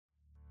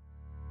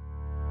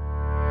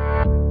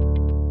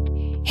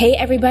Hey,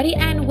 everybody,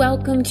 and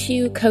welcome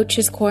to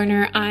Coach's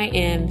Corner. I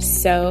am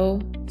so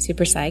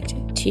super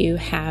psyched to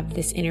have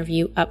this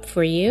interview up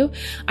for you.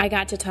 I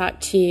got to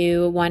talk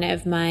to one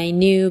of my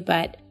new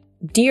but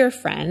dear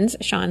friends,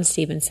 Shawn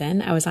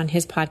Stevenson. I was on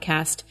his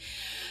podcast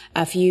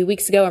a few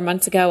weeks ago or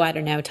months ago. I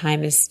don't know.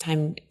 Time just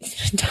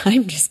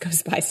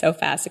goes by so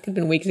fast. It could have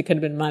been weeks. It could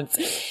have been months,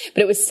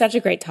 but it was such a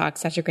great talk,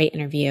 such a great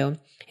interview.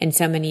 And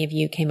so many of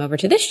you came over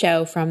to this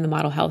show from the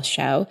Model Health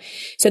Show.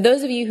 So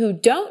those of you who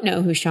don't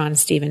know who Shawn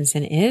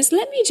Stevenson is,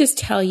 let me just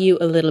tell you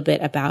a little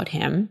bit about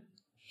him.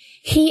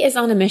 He is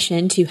on a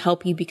mission to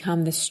help you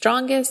become the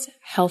strongest,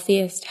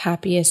 healthiest,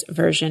 happiest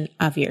version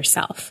of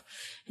yourself.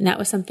 And that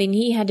was something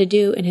he had to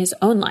do in his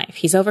own life.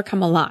 He's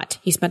overcome a lot.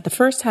 He spent the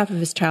first half of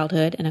his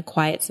childhood in a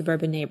quiet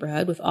suburban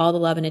neighborhood with all the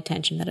love and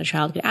attention that a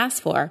child could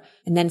ask for,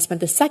 and then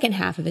spent the second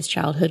half of his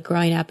childhood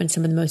growing up in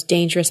some of the most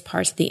dangerous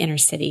parts of the inner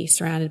city,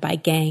 surrounded by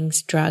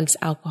gangs, drugs,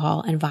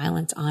 alcohol, and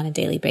violence on a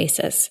daily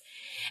basis.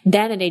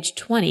 Then at age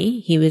 20,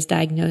 he was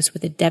diagnosed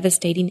with a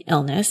devastating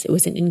illness. It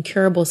was an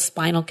incurable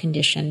spinal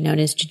condition known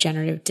as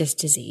degenerative disc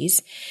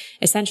disease.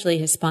 Essentially,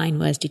 his spine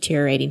was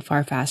deteriorating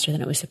far faster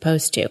than it was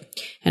supposed to.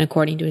 And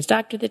according to his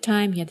doctor at the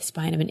time, he had the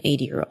spine of an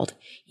 80-year-old,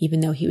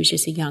 even though he was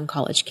just a young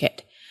college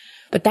kid.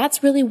 But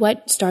that's really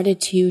what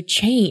started to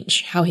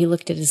change how he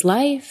looked at his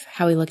life,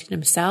 how he looked at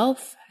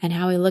himself, and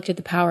how he looked at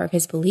the power of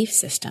his belief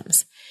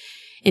systems.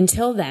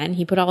 Until then,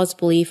 he put all his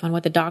belief on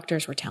what the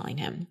doctors were telling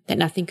him, that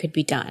nothing could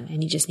be done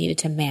and he just needed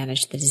to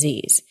manage the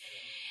disease.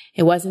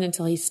 It wasn't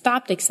until he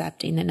stopped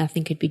accepting that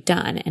nothing could be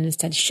done and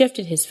instead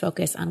shifted his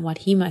focus on what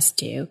he must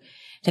do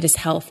that his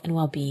health and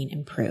well-being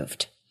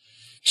improved.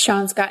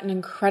 Shawn's got an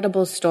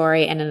incredible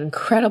story and an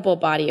incredible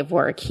body of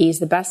work. He's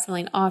the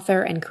best-selling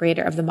author and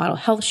creator of the Model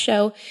Health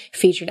Show,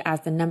 featured as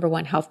the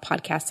 #1 health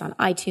podcast on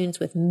iTunes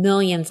with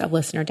millions of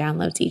listener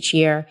downloads each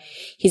year.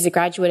 He's a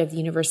graduate of the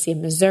University of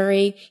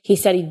Missouri. He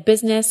studied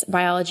business,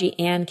 biology,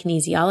 and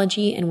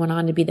kinesiology and went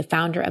on to be the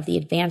founder of the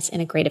Advanced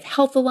Integrative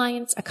Health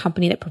Alliance, a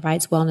company that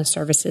provides wellness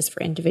services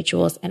for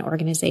individuals and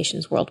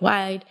organizations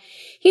worldwide.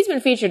 He's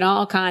been featured in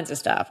all kinds of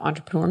stuff: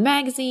 Entrepreneur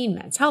Magazine,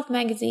 Men's Health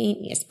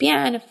Magazine,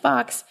 ESPN,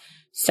 Fox.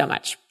 So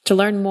much. To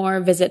learn more,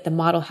 visit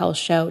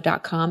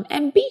themodelhealthshow.com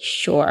and be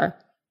sure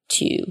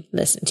to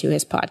listen to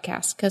his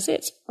podcast because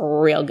it's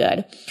real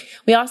good.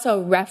 We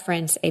also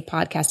reference a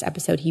podcast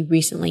episode he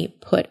recently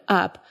put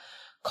up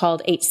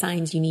called 8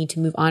 Signs You Need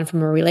to Move On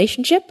from a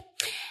Relationship.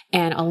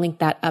 And I'll link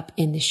that up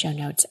in the show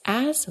notes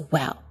as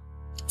well.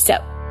 So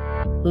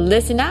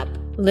listen up,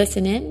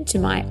 listen in to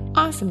my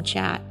awesome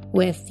chat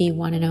with the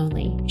one and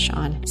only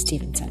Shawn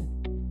Stevenson.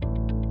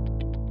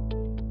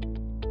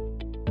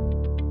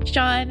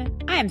 Shawn,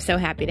 I am so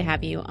happy to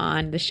have you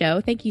on the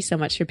show. Thank you so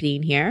much for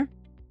being here.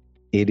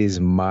 It is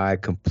my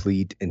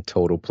complete and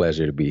total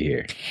pleasure to be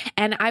here.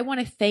 And I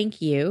want to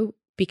thank you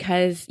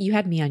because you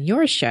had me on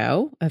your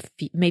show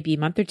maybe a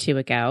month or two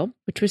ago,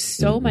 which was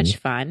so much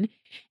fun.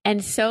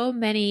 And so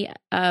many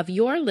of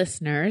your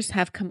listeners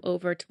have come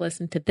over to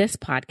listen to this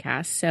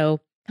podcast.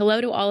 So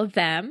hello to all of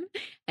them.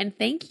 And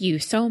thank you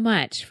so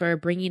much for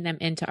bringing them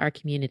into our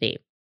community.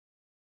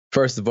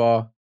 First of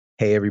all,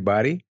 hey,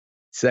 everybody.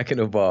 Second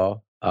of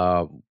all,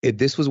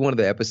 this was one of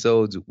the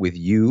episodes with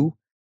you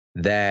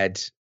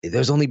that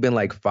there's only been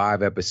like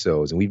 5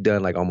 episodes and we've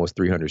done like almost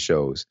 300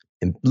 shows,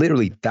 and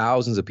literally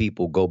thousands of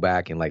people go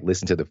back and like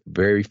listen to the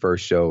very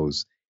first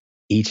shows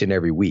each and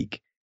every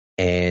week.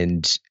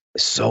 And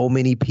so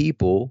many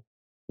people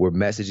were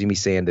messaging me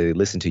saying that they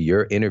listened to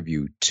your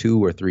interview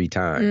 2 or 3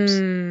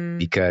 times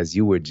because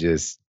you were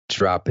just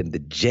dropping the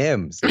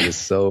gems. It was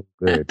so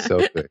good, so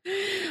good.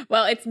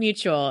 Well, it's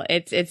mutual.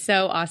 It's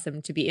so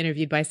awesome to be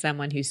interviewed by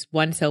someone who's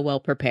so well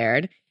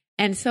prepared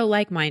and so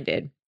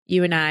like-minded.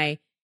 You and I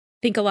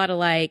think a lot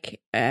alike,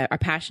 are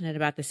passionate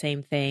about the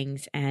same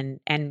things, and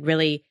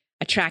really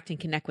attract and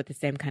connect with the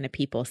same kind of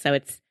people. So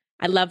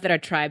I love that our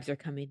tribes are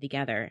coming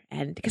together,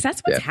 and because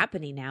that's what's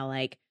happening now.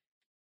 Like,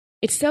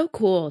 it's so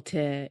cool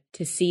to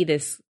see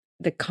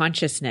the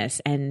consciousness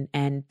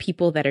and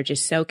people that are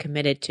just so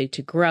committed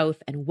to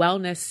growth and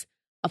wellness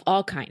of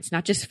all kinds,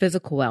 not just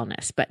physical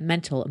wellness, but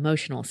mental,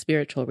 emotional,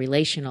 spiritual,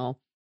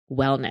 relational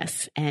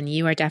wellness. And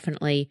you are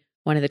definitely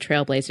one of the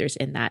trailblazers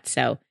in that.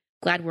 So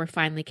glad we're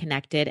finally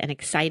connected and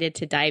excited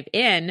to dive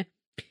in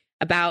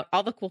about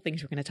all the cool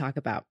things we're going to talk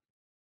about.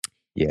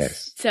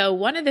 Yes. So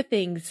one of the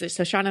things,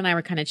 so Shawn and I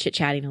were kind of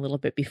chit-chatting a little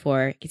bit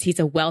before, because he's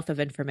a wealth of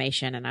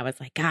information. And I was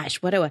like,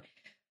 gosh, where do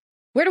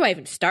I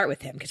even start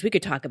with him? Because we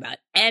could talk about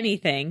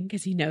anything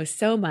because he knows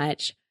so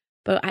much.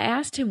 But I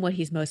asked him what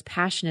he's most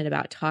passionate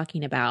about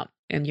talking about.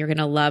 And you're going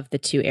to love the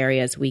 2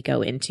 areas we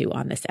go into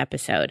on this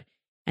episode.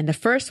 And the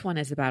first one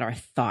is about our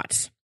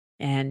thoughts.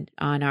 And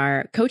on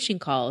our coaching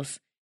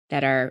calls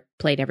that are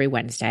played every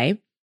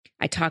Wednesday,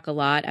 I talk a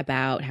lot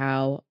about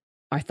how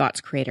our thoughts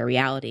create a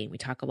reality. We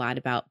talk a lot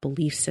about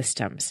belief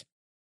systems.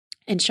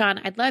 And Shawn,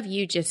 I'd love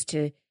you just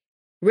to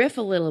riff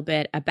a little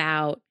bit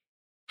about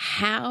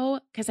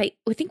how, because I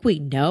think we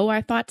know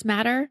our thoughts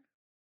matter,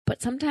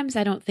 but sometimes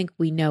I don't think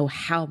we know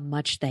how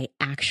much they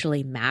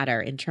actually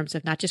matter in terms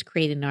of not just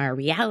creating our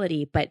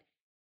reality, but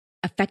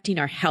affecting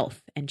our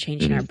health and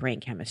changing our brain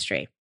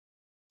chemistry.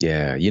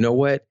 Yeah. You know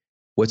what?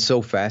 What's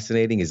so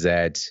fascinating is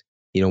that,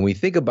 when we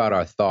think about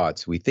our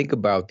thoughts, we think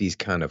about these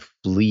kind of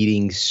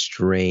fleeting,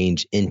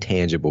 strange,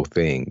 intangible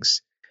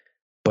things.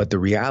 But the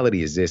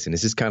reality is this, and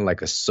this is kind of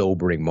like a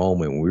sobering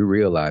moment when we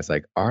realize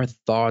like our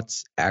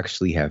thoughts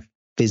actually have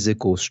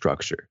physical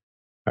structure,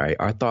 right?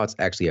 Our thoughts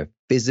actually have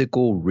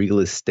physical real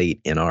estate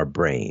in our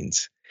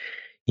brains,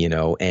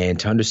 and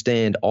to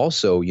understand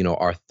also,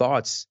 our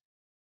thoughts,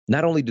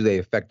 not only do they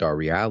affect our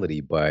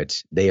reality,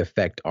 but they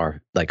affect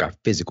our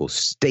physical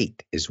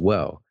state as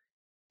well.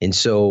 And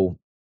so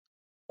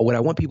what I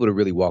want people to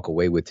really walk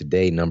away with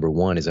today, number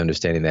one, is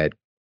understanding that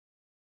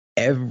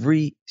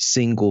every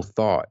single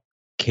thought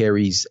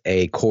carries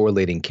a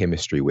correlating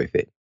chemistry with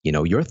it.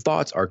 Your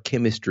thoughts are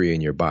chemistry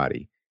in your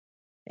body.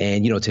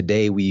 And,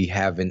 today we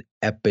have an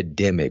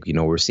epidemic.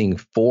 We're seeing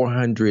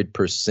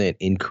 400%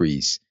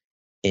 increase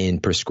in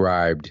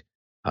prescribed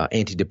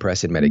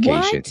antidepressant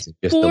medications. What?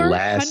 Just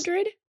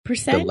 400%?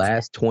 the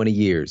last 20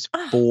 years,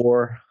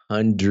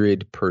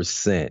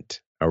 400%.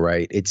 All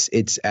right.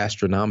 It's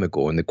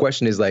astronomical. And the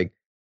question is like,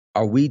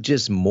 are we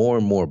just more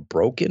and more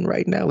broken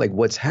right now? Like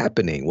what's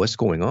happening? What's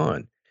going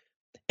on?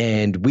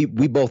 And we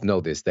both know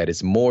this, that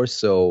it's more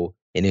so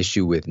an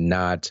issue with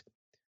not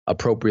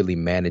appropriately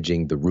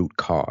managing the root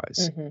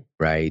cause,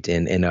 right?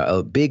 And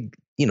a big,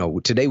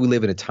 today we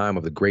live in a time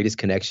of the greatest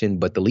connection,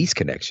 but the least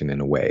connection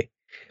in a way,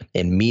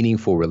 and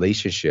meaningful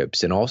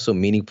relationships and also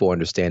meaningful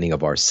understanding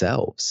of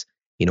ourselves.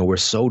 We're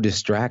so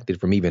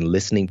distracted from even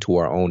listening to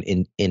our own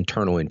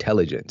internal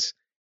intelligence.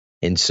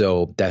 And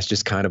so that's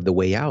just kind of the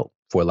way out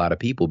for a lot of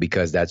people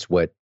because that's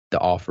what the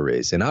offer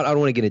is. And I don't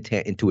want to get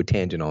into a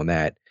tangent on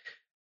that,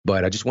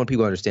 but I just want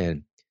people to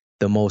understand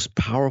the most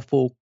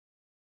powerful,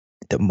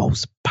 I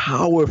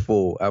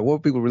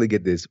want people to really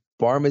get this,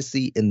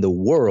 pharmacy in the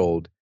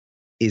world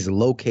is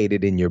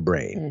located in your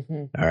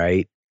brain. All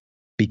right.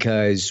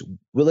 Because,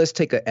 let's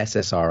take a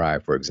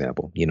SSRI, for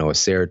example, a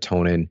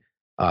serotonin,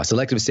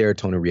 selective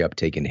serotonin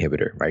reuptake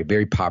inhibitor, right?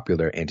 Very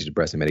popular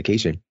antidepressant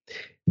medication.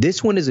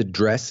 This one is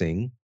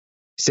addressing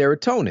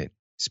serotonin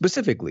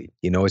specifically.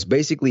 It's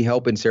basically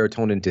helping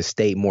serotonin to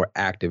stay more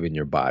active in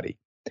your body.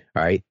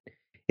 All right.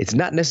 It's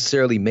not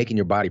necessarily making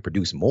your body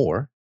produce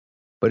more,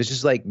 but it's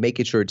just like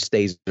making sure it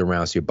stays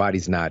around so your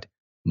body's not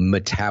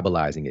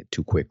metabolizing it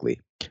too quickly.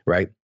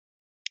 Right.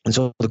 And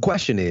so the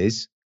question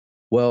is,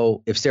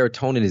 well, if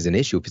serotonin is an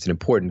issue, if it's an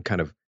important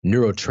kind of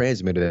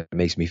neurotransmitter that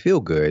makes me feel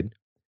good,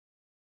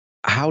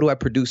 how do I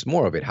produce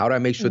more of it? How do I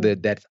make sure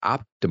that that's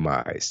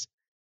optimized?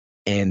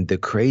 And the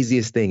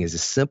craziest thing is the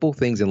simple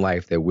things in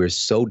life that we're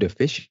so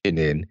deficient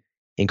in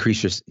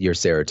increase your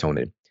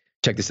serotonin.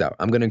 Check this out.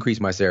 I'm going to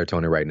increase my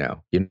serotonin right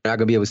now. You're not going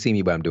to be able to see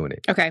me, but I'm doing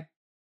it. Okay.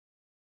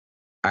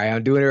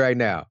 I'm doing it right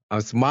now.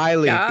 I'm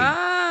smiling. Oh,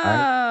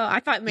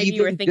 I thought maybe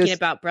you were thinking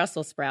about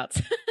Brussels sprouts.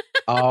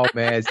 Oh,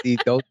 man. See,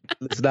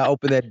 let's not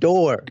open that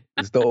door.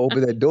 Let's don't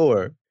open that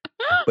door.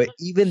 But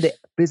even the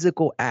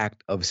physical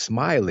act of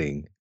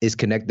smiling is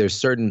connected. There's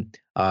certain,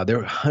 there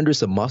are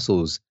hundreds of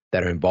muscles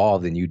that are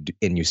involved in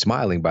you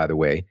smiling, by the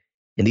way.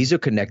 And these are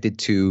connected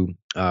to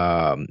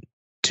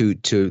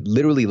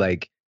literally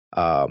like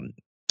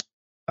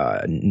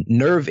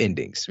nerve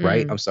endings,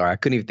 right? I'm sorry. I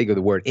couldn't even think of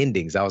the word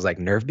endings. I was like,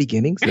 nerve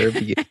beginnings.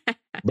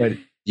 But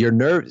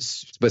your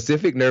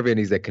specific nerve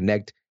endings that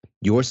connect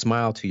your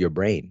smile to your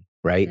brain,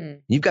 right?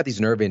 You've got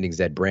these nerve endings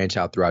that branch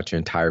out throughout your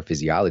entire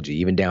physiology,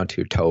 even down to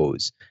your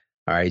toes.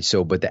 All right.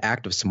 So, but the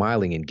act of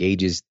smiling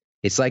engages,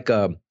 it's like,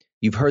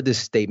 you've heard this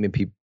statement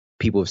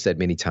people have said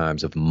many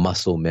times of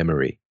muscle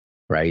memory,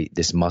 right?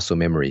 This muscle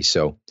memory.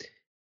 So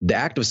the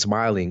act of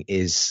smiling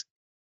is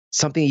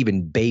something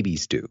even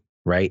babies do,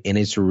 right? And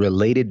it's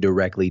related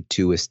directly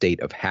to a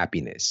state of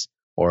happiness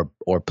or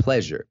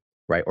pleasure,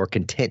 right? Or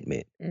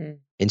contentment.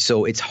 And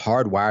so it's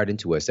hardwired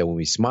into us that when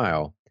we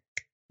smile,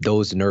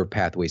 those nerve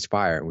pathways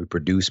fire and we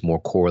produce more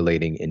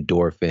correlating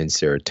endorphins,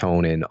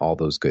 serotonin, all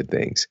those good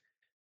things.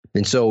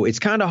 And so it's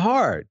kind of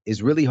hard.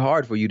 It's really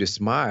hard for you to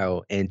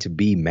smile and to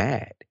be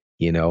mad,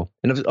 And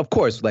of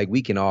course, like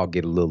we can all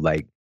get a little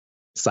like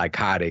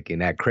psychotic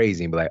and act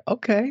crazy and be like,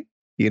 okay,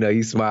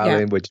 you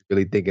smiling, but you're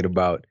really thinking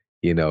about,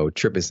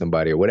 tripping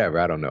somebody or whatever.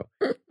 I don't know.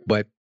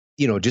 But,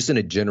 just in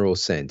a general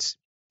sense,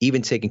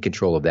 even taking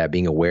control of that,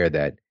 being aware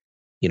that,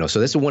 so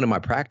that's one of my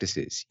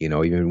practices,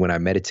 even when I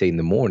meditate in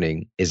the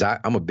morning is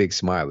I'm a big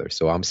smiler.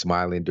 So I'm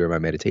smiling during my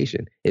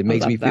meditation. It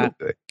makes me feel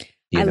good.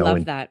 I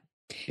love that.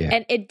 Yeah.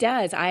 And it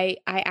does. I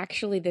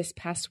actually, this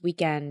past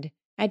weekend,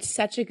 I had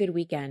such a good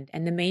weekend.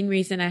 And the main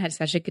reason I had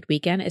such a good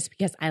weekend is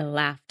because I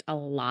laughed a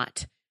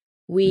lot.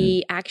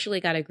 We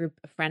actually got a group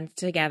of friends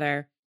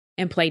together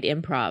and played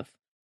improv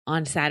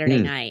on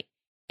Saturday night.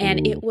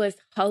 And it was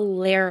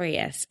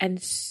hilarious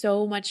and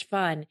so much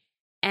fun.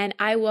 And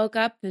I woke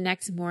up the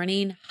next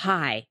morning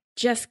high,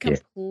 just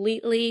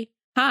completely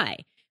high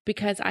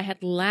because I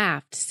had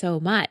laughed so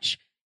much.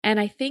 And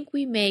I think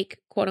we make,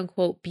 quote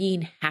unquote,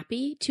 being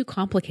happy too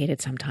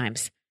complicated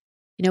sometimes.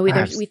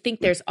 We think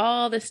there's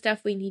all this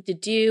stuff we need to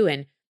do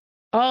and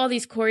all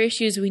these core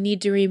issues we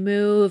need to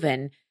remove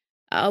and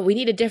oh, we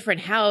need a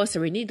different house,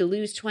 or we need to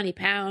lose 20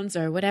 pounds,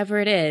 or whatever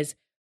it is.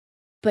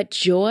 But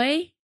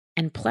joy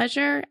and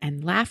pleasure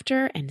and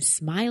laughter and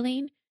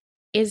smiling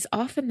is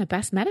often the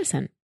best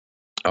medicine.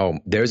 Oh,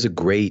 there's a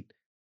great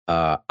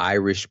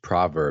Irish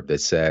proverb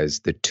that says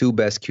the two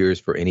best cures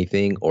for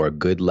anything are a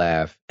good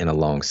laugh and a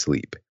long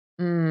sleep.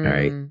 All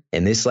right.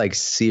 And this like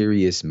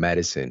serious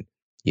medicine,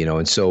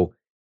 and so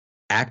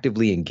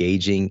actively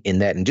engaging in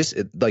that, and just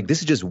like, this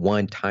is just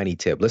one tiny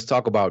tip. Let's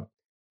talk about,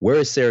 where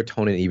is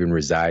serotonin even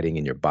residing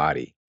in your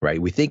body,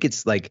 right? We think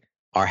it's like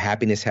our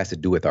happiness has to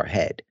do with our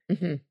head,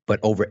 but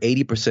over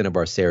 80% of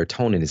our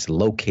serotonin is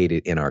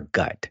located in our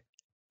gut.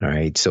 All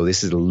right. So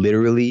this is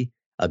literally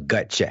a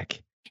gut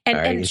check.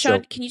 And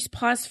Sean, can you just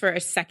pause for a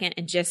second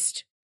and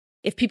just,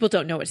 if people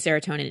don't know what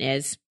serotonin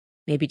is,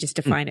 maybe just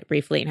define it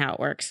briefly and how it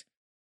works?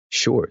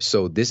 Sure.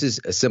 So this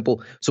is a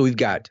simple, so we've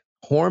got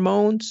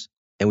hormones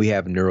and we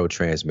have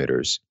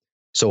neurotransmitters.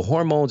 So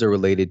hormones are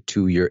related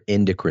to your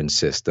endocrine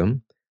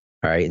system.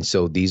 All right. And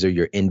so these are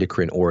your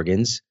endocrine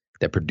organs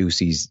that produce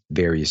these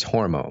various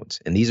hormones.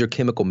 And these are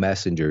chemical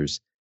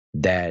messengers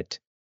that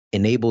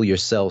enable your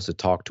cells to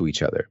talk to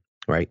each other.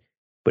 Right.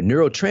 But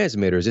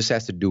neurotransmitters, this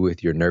has to do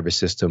with your nervous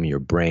system, your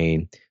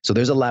brain. So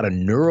there's a lot of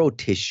neural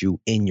tissue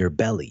in your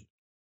belly.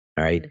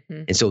 All right.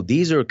 And so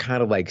these are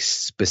kind of like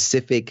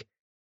specific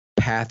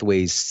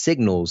pathways,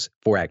 signals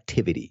for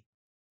activity.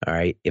 All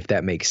right. If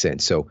that makes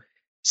sense. So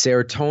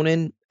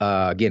serotonin,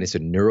 again, it's a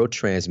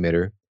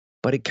neurotransmitter,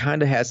 but it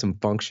kind of has some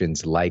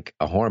functions like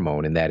a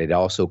hormone in that it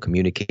also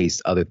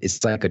communicates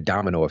it's like a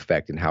domino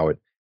effect in how it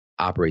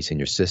operates in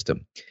your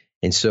system.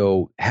 And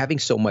so having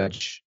so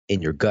much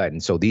in your gut,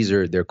 and so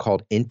they're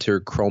called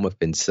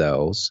interchromaffin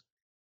cells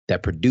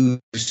that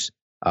produce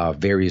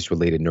various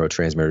related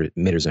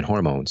neurotransmitters and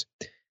hormones.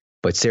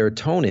 But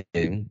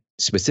serotonin,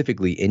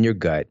 specifically in your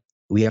gut,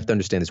 we have to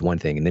understand this one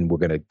thing, and then we're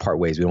going to part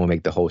ways. We don't want to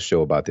make the whole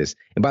show about this.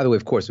 And by the way,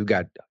 of course, we've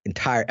got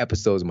entire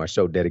episodes of my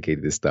show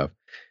dedicated to this stuff.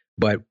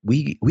 But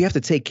we have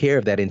to take care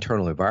of that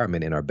internal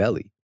environment in our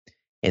belly.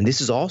 And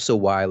this is also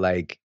why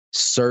like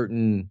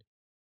certain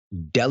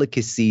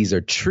delicacies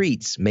or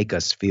treats make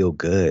us feel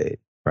good,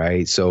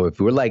 right? So if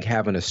we're like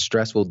having a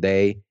stressful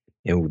day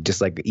and we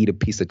just like eat a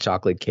piece of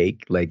chocolate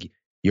cake, like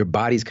your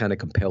body's kind of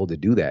compelled to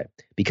do that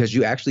because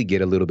you actually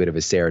get a little bit of a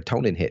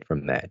serotonin hit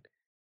from that.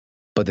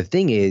 But the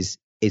thing is,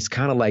 it's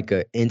kind of like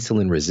an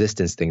insulin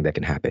resistance thing that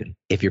can happen.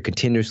 If you're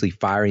continuously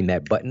firing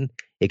that button,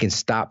 it can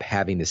stop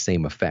having the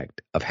same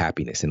effect of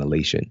happiness and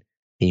elation.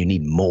 And you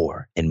need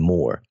more and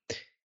more.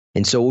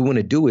 And so what we want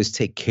to do is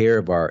take care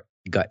of our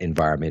gut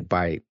environment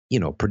by,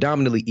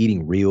 predominantly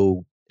eating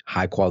real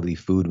high quality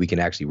food we can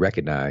actually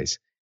recognize,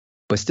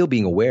 but still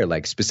being aware,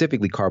 like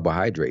specifically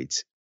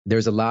carbohydrates.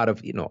 There's a lot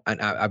of,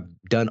 and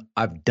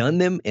I've done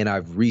them, and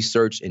I've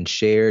researched and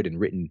shared and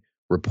written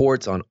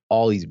reports on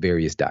all these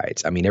various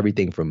diets. I mean,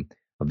 everything from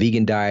a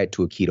vegan diet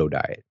to a keto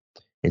diet.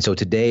 And so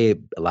today,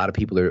 a lot of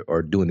people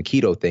are doing the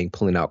keto thing,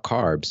 pulling out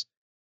carbs,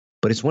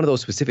 but it's one of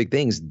those specific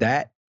things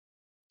that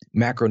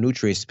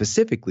macronutrient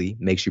specifically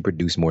makes you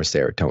produce more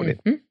serotonin.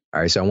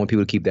 All right. So I want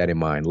people to keep that in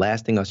mind.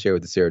 Last thing I'll share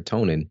with the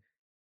serotonin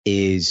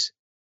is,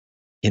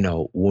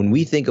 when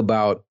we think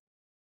about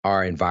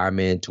our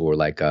environment or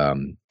like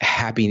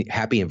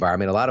happy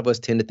environment, a lot of us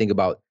tend to think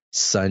about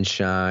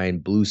sunshine,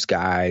 blue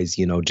skies,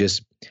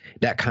 just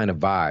that kind of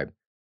vibe.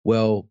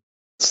 Well,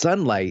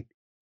 sunlight,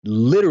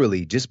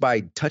 literally just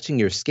by touching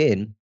your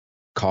skin,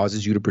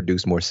 causes you to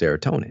produce more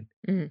serotonin.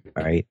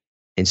 Right.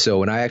 And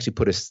so, and I actually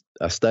put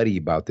a study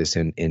about this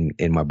in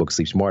my book,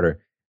 Sleep Smarter,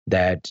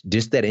 that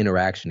just that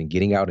interaction and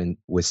getting out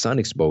with sun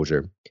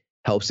exposure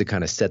helps to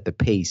kind of set the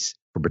pace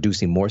for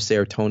producing more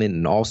serotonin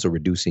and also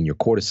reducing your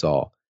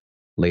cortisol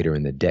later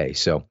in the day.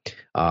 So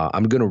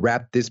I'm going to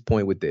wrap this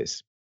point with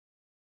this.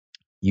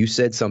 You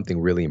said something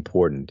really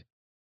important,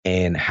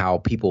 and how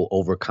people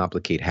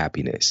overcomplicate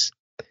happiness.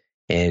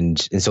 And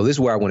so this is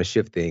where I want to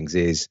shift things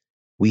is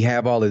we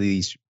have all of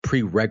these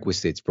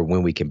prerequisites for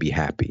when we can be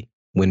happy,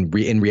 when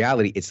in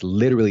reality, it's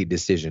literally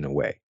decision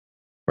away.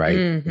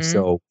 Right.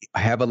 So I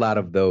have a lot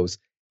of those.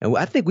 And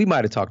I think we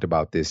might have talked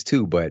about this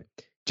too, but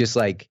just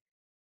like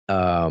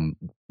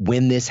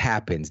when this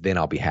happens, then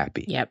I'll be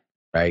happy. Yep.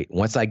 Right.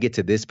 Once I get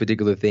to this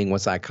particular thing,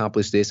 once I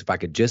accomplish this, if I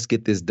could just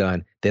get this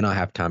done, then I'll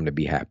have time to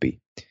be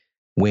happy.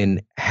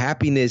 When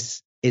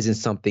happiness isn't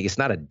something, it's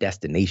not a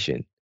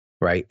destination.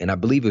 Right. And I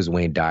believe it was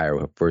Wayne Dyer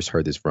who first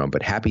heard this from,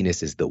 but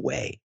happiness is the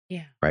way.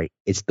 Yeah. Right.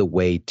 It's the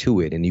way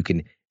to it. And you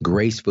can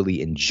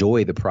gracefully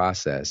enjoy the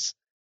process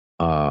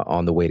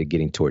on the way to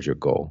getting towards your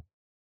goal.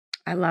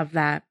 I love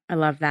that. I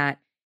love that.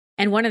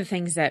 And one of the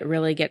things that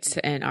really gets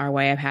in our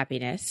way of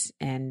happiness,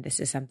 and this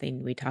is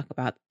something we talk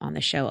about on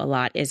the show a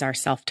lot, is our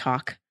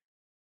self-talk.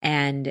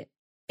 And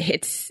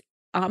it's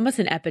almost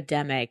an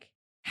epidemic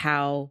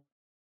how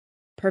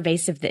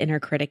pervasive the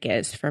inner critic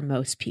is for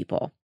most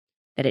people,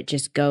 that it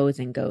just goes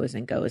and goes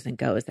and goes and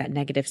goes, that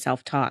negative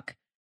self-talk,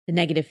 the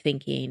negative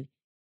thinking.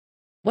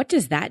 What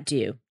does that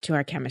do to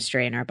our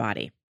chemistry in our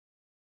body?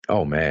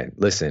 Oh, man,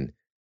 listen.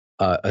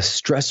 A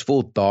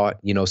stressful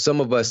thought,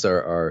 some of us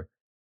are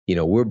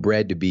we're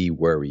bred to be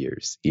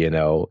worriers,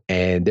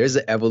 and there's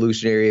an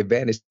evolutionary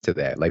advantage to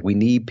that. Like we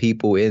need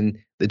people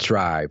in the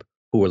tribe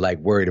who are like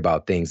worried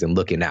about things and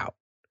looking out,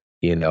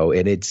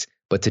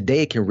 but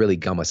today it can really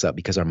gum us up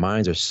because our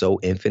minds are so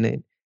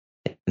infinite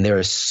and there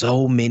are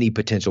so many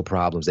potential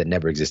problems that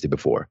never existed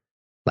before.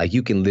 Like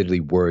you can literally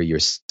worry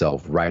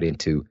yourself right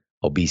into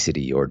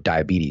obesity or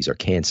diabetes or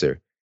cancer,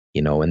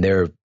 and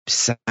there are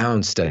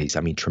sound studies,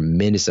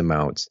 tremendous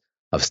amounts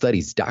of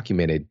studies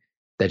documented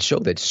that show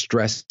that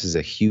stress is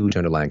a huge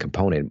underlying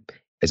component.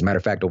 As a matter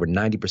of fact, over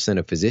 90%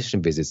 of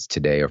physician visits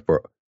today are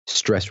for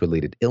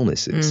stress-related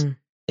illnesses.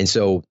 And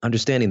so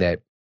understanding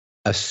that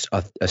a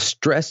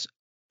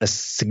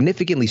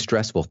significantly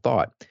stressful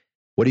thought,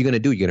 what are you going to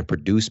do? You're going to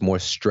produce more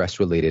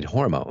stress-related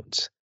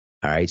hormones.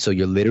 All right. So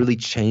you're literally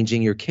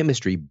changing your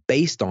chemistry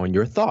based on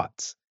your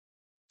thoughts.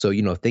 So,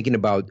 thinking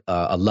about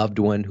a loved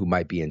one who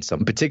might be in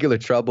some particular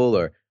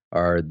trouble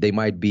or they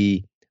might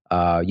be,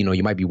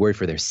 you might be worried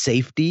for their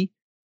safety,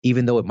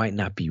 even though it might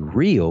not be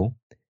real,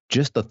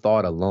 just the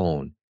thought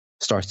alone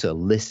starts to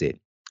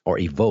elicit or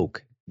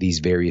evoke these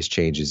various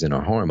changes in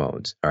our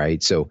hormones. All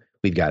right. So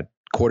we've got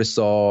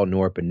cortisol,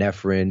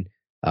 norepinephrine,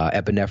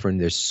 epinephrine.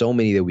 There's so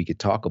many that we could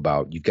talk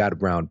about. You've got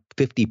around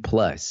 50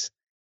 plus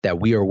that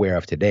we are aware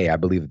of today. I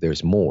believe that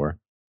there's more.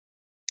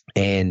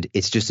 And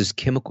it's just this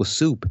chemical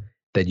soup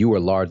that you are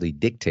largely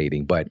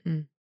dictating. But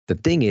the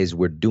thing is,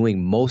 we're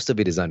doing most of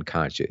it is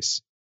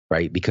unconscious,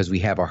 right? Because we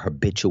have our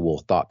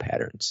habitual thought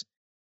patterns,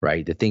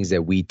 right? The things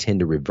that we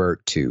tend to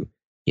revert to,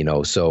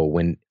 so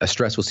when a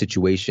stressful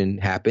situation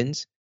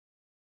happens,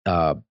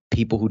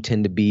 people who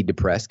tend to be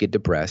depressed get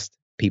depressed.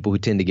 People who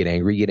tend to get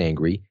angry get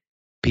angry.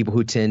 People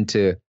who tend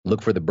to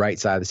look for the bright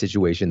side of the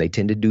situation, they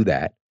tend to do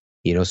that.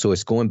 So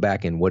it's going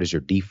back and what is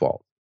your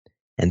default?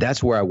 And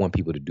that's where I want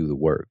people to do the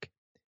work.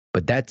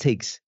 But that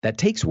takes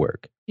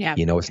work. Yeah.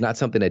 It's not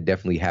something that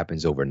definitely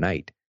happens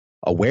overnight.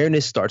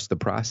 Awareness starts the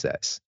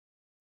process.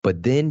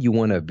 But then you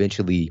want to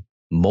eventually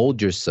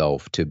mold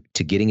yourself to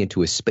getting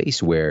into a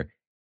space where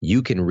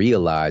you can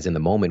realize in the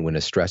moment when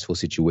a stressful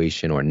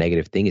situation or a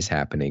negative thing is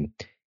happening,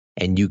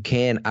 and you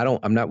can,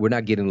 we're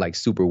not getting like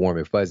super warm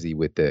and fuzzy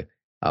with the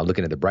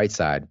looking at the bright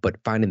side, but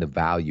finding the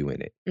value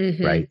in it,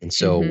 right? And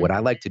so what I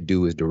like to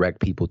do is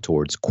direct people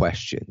towards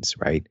questions,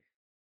 right?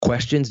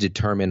 Questions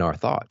determine our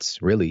thoughts,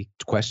 really.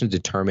 Questions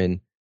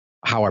determine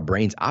how our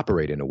brains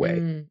operate in a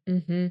way.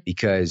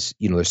 Because,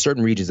 there's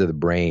certain regions of the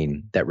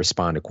brain that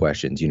respond to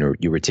questions. Your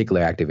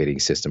reticular activating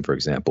system, for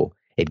example,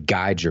 it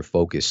guides your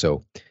focus.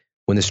 So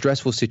when the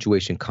stressful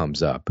situation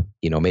comes up,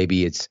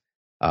 maybe it's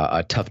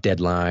a tough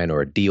deadline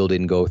or a deal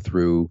didn't go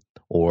through,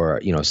 or,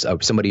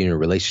 somebody in a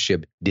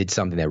relationship did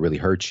something that really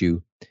hurt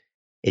you.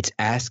 It's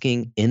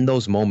asking in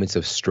those moments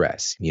of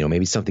stress,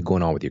 maybe something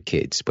going on with your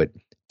kids, but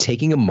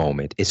taking a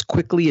moment as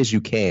quickly as you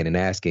can and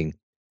asking,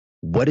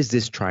 what is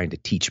this trying to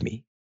teach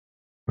me?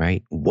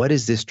 Right? What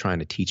is this trying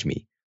to teach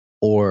me?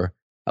 Or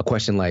a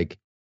question like,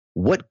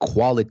 what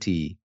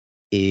quality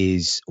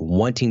is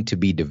wanting to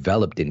be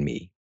developed in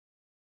me?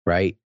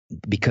 Right?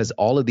 Because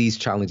all of these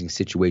challenging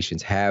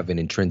situations have an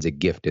intrinsic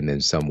gift in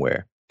them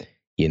somewhere.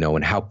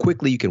 And how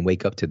quickly you can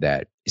wake up to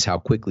that is how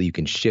quickly you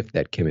can shift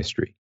that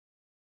chemistry.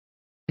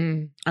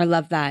 I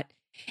love that.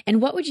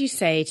 And what would you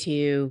say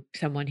to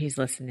someone who's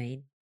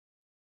listening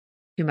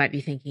who might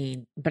be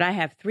thinking, but I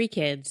have 3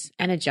 kids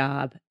and a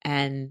job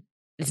and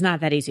it's not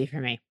that easy for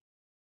me?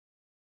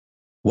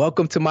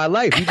 Welcome to my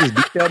life. You just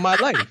detailed my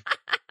life.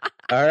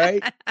 All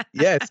right.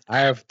 Yes, I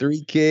have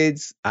 3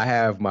 kids. I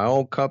have my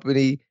own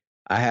company.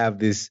 I have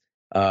this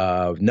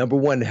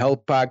 #1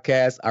 health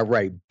podcast. I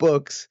write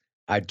books.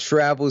 I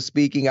travel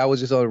speaking. I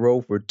was just on the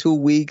road for 2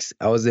 weeks.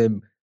 I was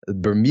in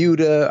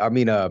Bermuda.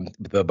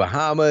 The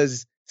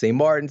Bahamas, St.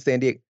 Martin, San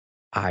Diego.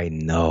 I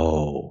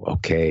know.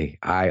 Okay.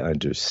 I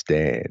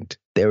understand.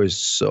 There is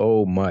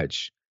so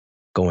much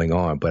going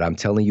on, but I'm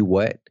telling you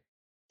what,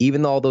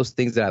 even all those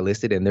things that I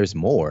listed, and there's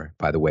more,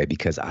 by the way,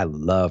 because I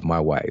love my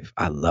wife.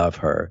 I love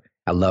her.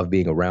 I love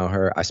being around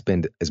her. I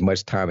spend as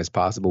much time as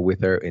possible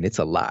with her, and it's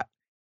a lot.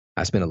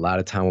 I spend a lot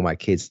of time with my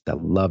kids. I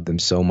love them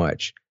so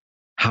much.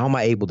 How am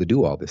I able to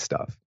do all this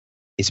stuff?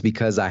 It's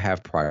because I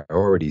have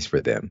priorities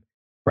for them,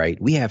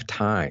 right? We have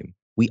time.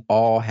 We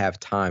all have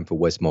time for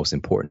what's most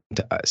important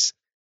to us.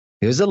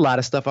 There's a lot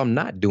of stuff I'm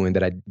not doing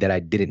that I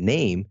didn't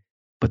name,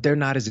 but they're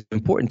not as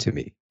important to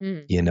me,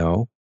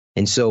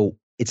 And so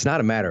it's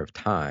not a matter of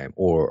time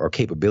or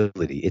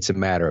capability. It's a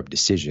matter of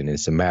decision.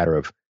 It's a matter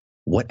of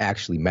what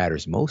actually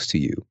matters most to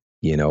you,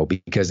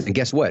 and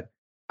guess what?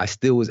 I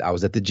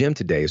was at the gym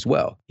today as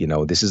well.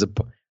 This is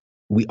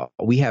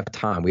we have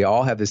time. We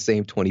all have the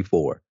same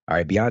 24. All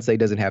right. Beyonce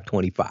doesn't have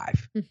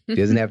 25. She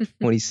doesn't have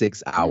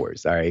 26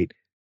 hours. All right.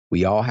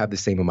 We all have the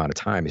same amount of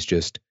time.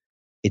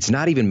 It's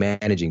not even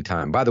managing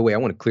time. By the way, I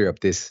want to clear up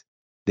this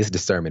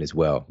discernment as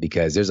well,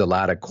 because there's a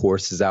lot of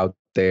courses out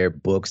there,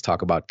 books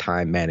talk about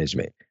time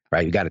management,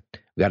 right? We got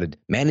to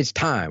manage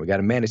time. We got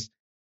to manage.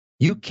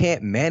 You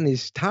can't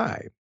manage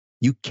time.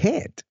 You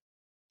can't.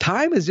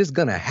 Time is just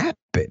going to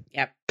happen.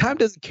 Yep. Time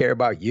doesn't care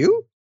about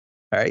you.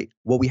 All right.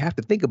 What we have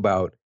to think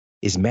about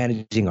is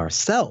managing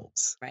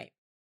ourselves. Right.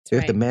 We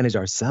have to manage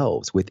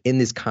ourselves within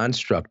this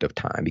construct of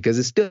time because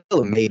it's still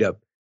a made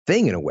up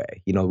thing in a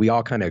way. We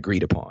all kind of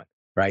agreed upon,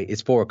 right?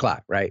 It's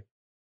 4:00, right?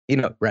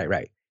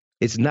 Right.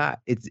 It's not,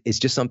 it's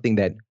just something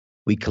that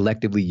we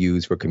collectively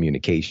use for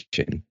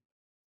communication.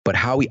 But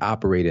how we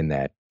operate in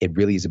that, it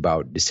really is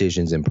about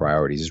decisions and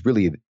priorities. It's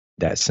really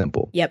that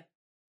simple. Yep.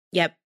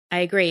 I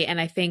agree.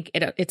 And I think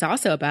it's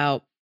also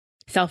about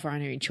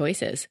self-honoring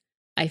choices.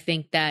 I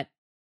think that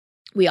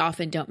we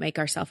often don't make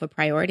ourselves a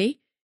priority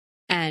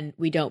and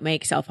we don't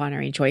make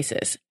self-honoring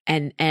choices.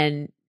 And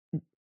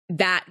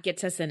that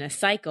gets us in a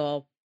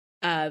cycle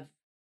of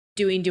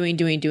doing.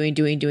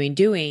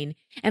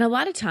 And a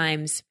lot of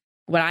times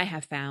what I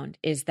have found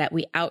is that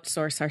we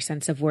outsource our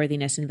sense of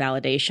worthiness and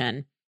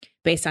validation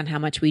based on how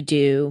much we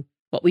do,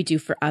 what we do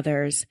for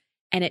others.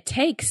 And it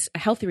takes a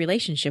healthy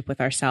relationship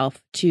with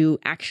ourselves to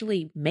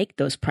actually make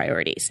those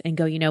priorities and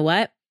go, you know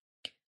what?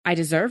 I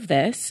deserve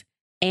this.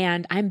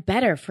 And I'm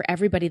better for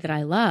everybody that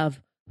I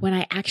love when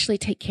I actually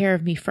take care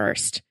of me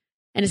first.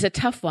 And it's a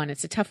tough one.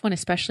 It's a tough one,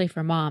 especially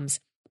for moms.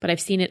 But I've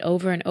seen it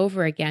over and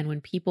over again when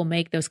people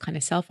make those kind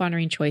of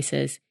self-honoring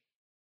choices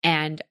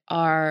and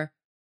are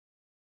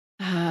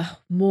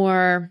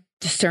more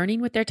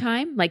discerning with their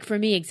time. Like for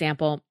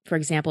example,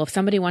 if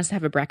somebody wants to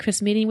have a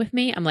breakfast meeting with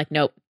me, I'm like,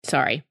 nope,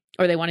 sorry.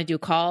 Or they want to do a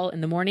call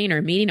in the morning or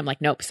a meeting, I'm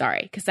like, nope,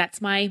 sorry. Because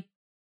that's my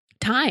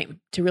time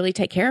to really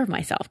take care of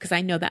myself because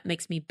I know that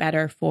makes me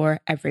better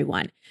for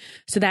everyone.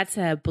 So that's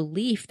a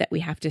belief that we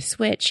have to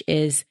switch,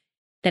 is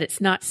that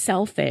it's not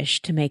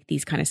selfish to make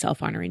these kind of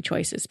self-honoring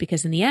choices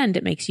because in the end,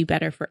 it makes you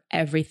better for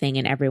everything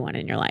and everyone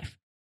in your life.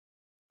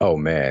 Oh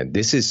man,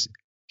 this is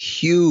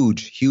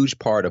huge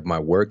part of my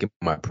work and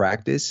my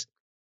practice.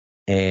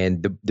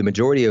 And the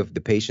majority of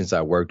the patients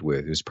I worked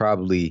with was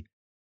probably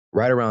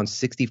right around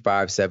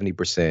 65,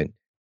 70%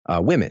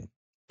 women.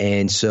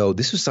 And so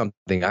this was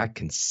something I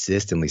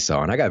consistently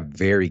saw, and I got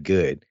very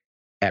good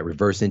at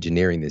reverse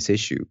engineering this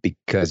issue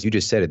because you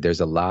just said it.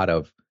 There's a lot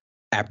of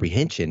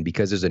apprehension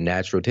because there's a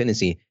natural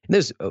tendency. And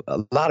there's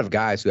a lot of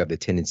guys who have the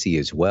tendency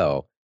as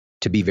well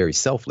to be very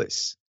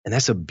selfless. And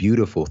that's a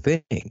beautiful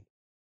thing,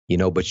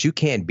 but you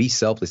can't be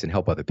selfless and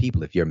help other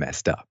people if you're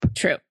messed up.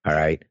 True. All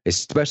right.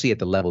 Especially at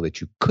the level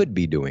that you could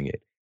be doing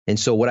it. And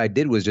so what I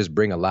did was just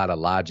bring a lot of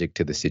logic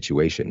to the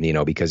situation,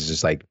 because it's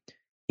just like,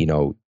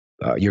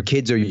 your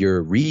kids are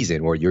your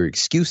reason or your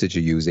excuse that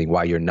you're using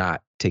why you're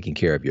not taking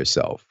care of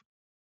yourself.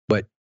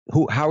 But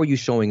how are you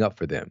showing up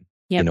for them?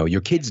 Yep.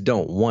 Your kids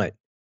don't want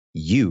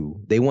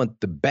you. They want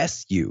the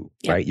best you,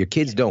 Yep. right? Your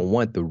kids don't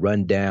want the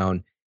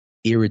rundown,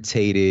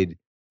 irritated,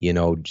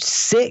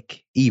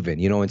 sick even,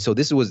 and so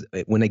this was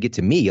when they get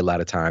to me, a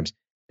lot of times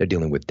they're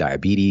dealing with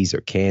diabetes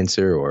or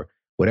cancer or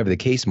whatever the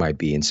case might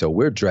be. And so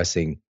we're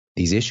addressing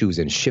these issues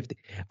and shifting.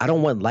 I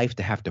don't want life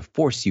to have to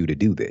force you to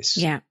do this.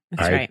 Yeah,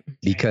 that's right.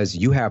 Because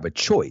you have a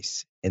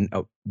choice. And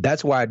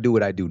that's why I do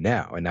what I do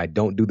now. And I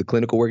don't do the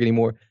clinical work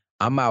anymore.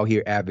 I'm out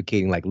here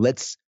advocating like,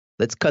 let's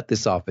cut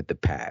this off at the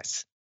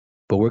pass.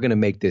 But we're going to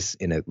make this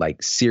in a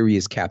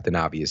serious Captain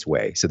Obvious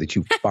way so that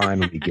you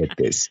finally get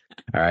this.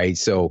 All right.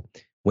 So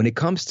when it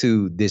comes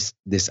to this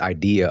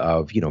idea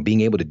of,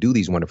 being able to do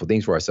these wonderful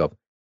things for ourselves,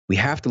 we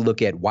have to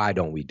look at why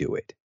don't we do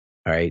it?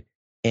 All right.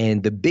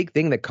 And the big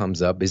thing that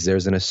comes up is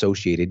there's an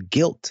associated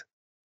guilt.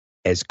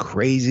 As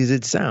crazy as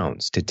it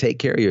sounds, to take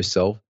care of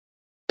yourself,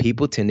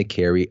 people tend to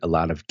carry a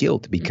lot of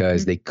guilt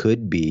because they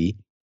could be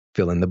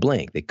fill in the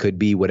blank. They could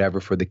be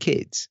whatever for the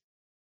kids.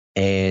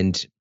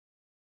 And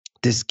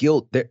this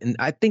guilt, and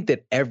I think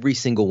that every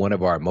single one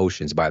of our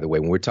emotions, by the way,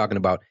 when we're talking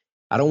about,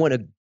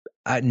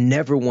 I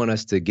never want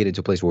us to get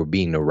into a place where we're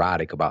being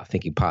neurotic about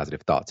thinking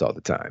positive thoughts all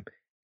the time,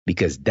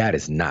 because that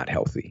is not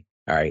healthy.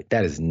 All right.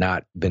 That is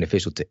not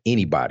beneficial to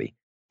anybody.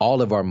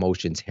 All of our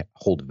emotions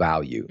hold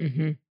value,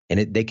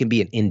 and they can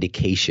be an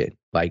indication.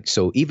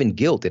 So even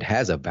guilt, it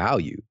has a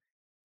value,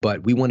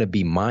 but we want to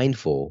be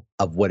mindful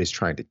of what it's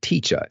trying to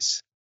teach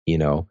us,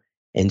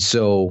 And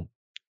so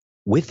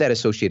with that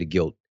associated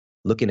guilt,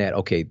 looking at,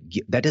 okay,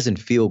 that doesn't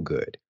feel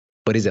good,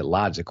 but is it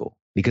logical?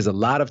 Because a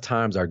lot of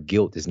times our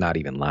guilt is not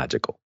even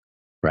logical,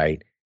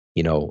 right?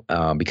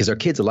 Because our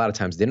kids, a lot of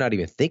times, they're not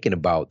even thinking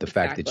about the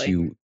fact that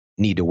you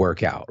need to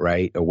work out,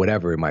 right? Or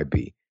whatever it might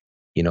be.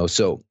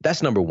 So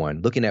that's number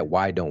one, looking at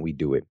why don't we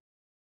do it?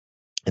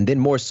 And then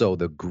more so,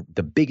 the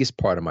biggest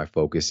part of my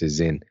focus is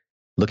in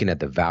looking at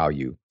the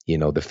value,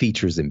 the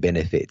features and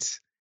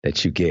benefits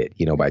that you get,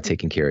 by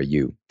taking care of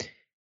you.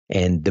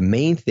 And the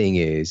main thing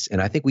is,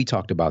 and I think we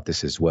talked about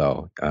this as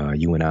well,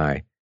 you and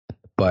I,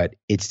 but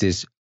it's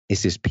this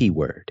P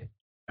word,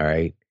 all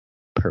right?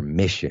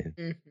 Permission,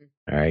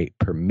 all right?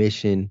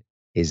 Permission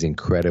is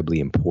incredibly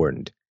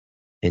important.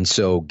 And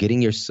so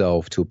getting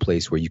yourself to a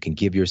place where you can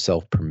give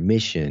yourself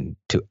permission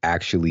to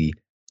actually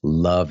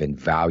love and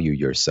value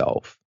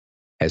yourself,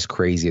 as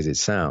crazy as it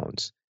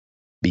sounds,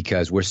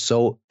 because we're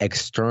so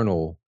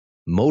external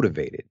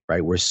motivated,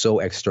 right? We're so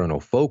external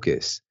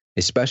focused,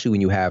 especially when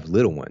you have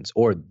little ones,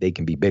 or they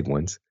can be big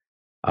ones,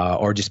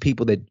 or just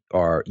people that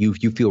are you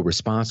feel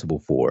responsible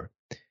for.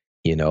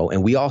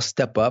 and we all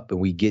step up and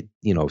we get,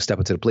 step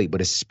up to the plate,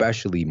 but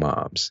especially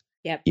moms,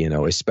 Yep.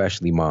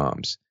 Especially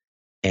moms,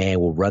 and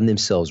will run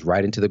themselves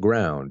right into the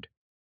ground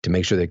to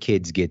make sure their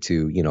kids get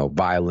to,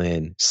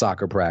 violin,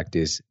 soccer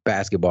practice,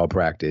 basketball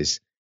practice,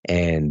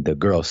 and the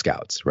Girl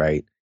Scouts,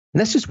 right? And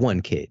that's just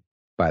one kid,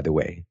 by the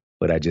way,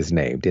 what I just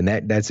named. And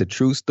that's a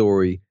true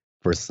story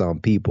for some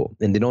people.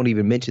 And they don't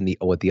even mention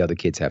what the other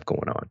kids have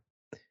going on.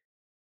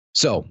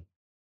 So,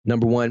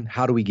 number one,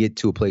 how do we get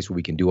to a place where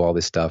we can do all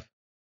this stuff?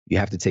 You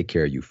have to take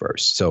care of you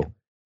first. So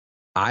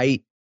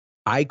I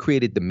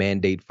created the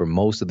mandate for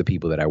most of the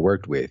people that I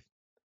worked with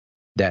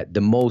that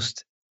the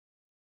most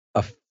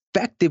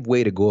effective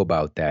way to go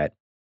about that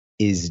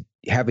is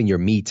having your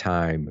me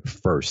time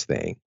first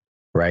thing,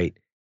 right?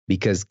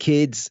 Because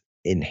kids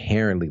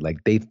inherently,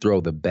 like, they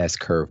throw the best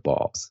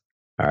curveballs.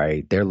 All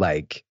right. They're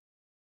like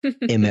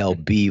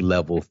MLB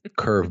level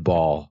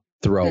curveball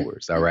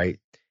throwers. All right.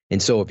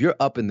 And so if you're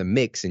up in the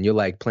mix and you're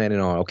like planning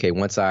on, okay,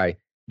 once I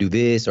do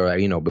this or,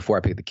 before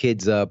I pick the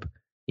kids up,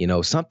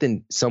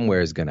 something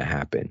somewhere is going to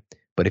happen.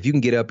 But if you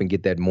can get up and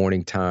get that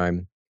morning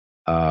time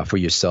for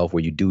yourself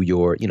where you do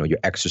your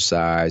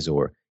exercise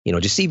or,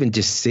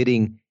 just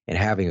sitting and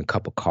having a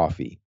cup of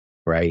coffee,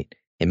 right?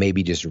 And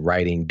maybe just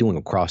doing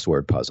a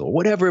crossword puzzle,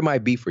 whatever it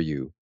might be for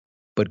you,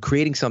 but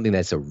creating something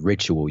that's a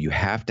ritual. You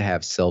have to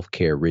have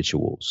self-care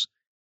rituals,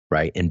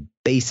 right? And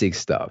basic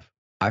stuff.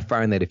 I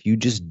find that if you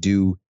just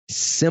do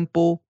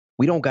simple,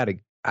 I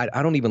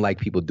don't even like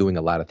people doing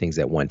a lot of things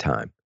at one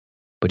time,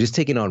 but just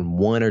taking on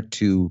one or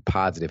two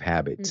positive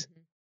habits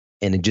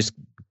and then just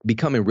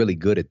becoming really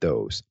good at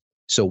those.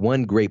 So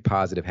one great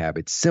positive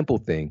habit, simple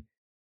thing,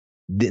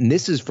 and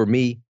this is for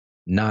me,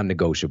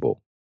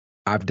 non-negotiable.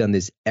 I've done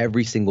this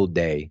every single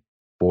day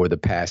for the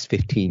past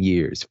 15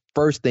 years.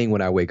 First thing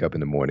when I wake up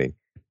in the morning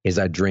is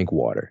I drink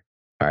water.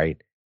 All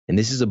right. And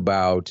this is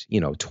about,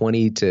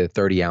 20 to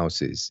 30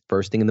 ounces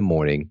first thing in the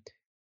morning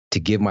to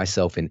give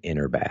myself an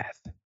inner bath.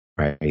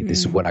 Right. This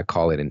is what I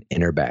call it, an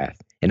inner bath.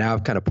 And now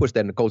I've kind of pushed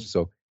that in the culture.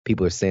 So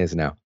people are saying this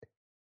now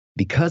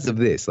because of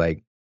this,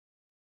 like,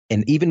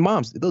 and even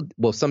moms,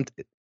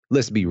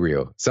 let's be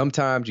real.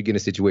 Sometimes you get in a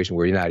situation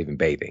where you're not even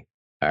bathing.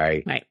 All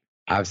right. Right.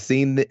 I've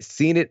seen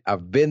it.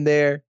 I've been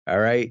there. All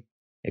right.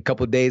 A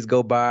couple of days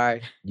go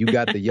by. You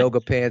got the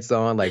yoga pants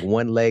on, like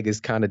one leg is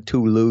kind of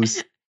too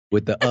loose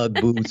with the Ugg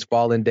boots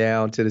falling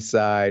down to the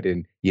side.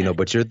 And,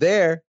 but you're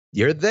there.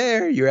 You're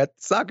there. You're at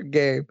the soccer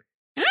game.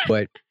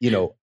 But,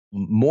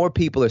 more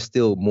people are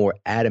still more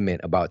adamant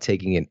about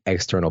taking an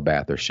external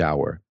bath or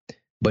shower.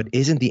 But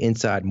isn't the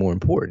inside more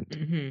important?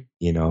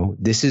 Mm-hmm.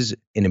 This is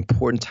an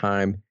important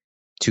time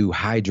to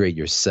hydrate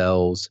your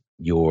cells,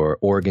 your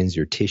organs,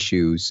 your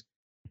tissues.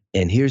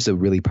 And here's a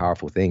really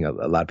powerful thing a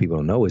lot of people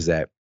don't know is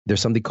that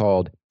there's something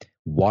called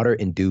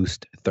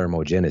water-induced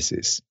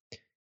thermogenesis.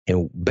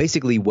 And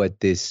basically what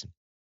this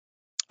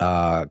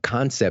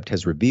concept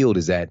has revealed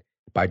is that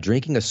by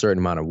drinking a certain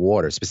amount of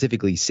water,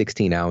 specifically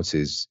 16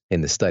 ounces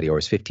in the study, or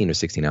it's 15 or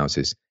 16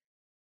 ounces,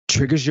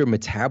 triggers your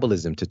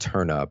metabolism to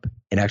turn up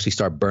and actually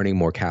start burning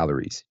more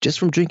calories just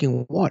from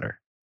drinking water.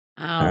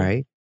 Oh. All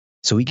right.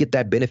 So we get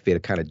that benefit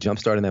of kind of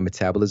jumpstarting that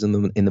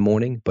metabolism in the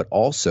morning, but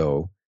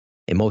also,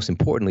 and most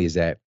importantly, is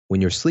that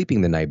when you're sleeping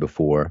the night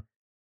before,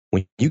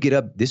 when you get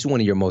up, this is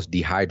one of your most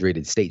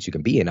dehydrated states you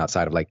can be in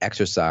outside of like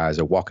exercise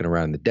or walking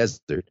around in the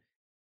desert,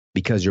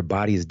 because your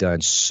body has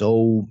done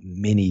so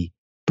many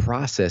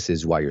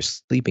processes while you're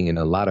sleeping and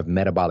a lot of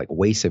metabolic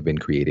waste have been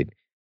created.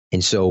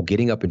 And so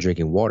getting up and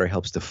drinking water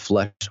helps to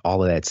flush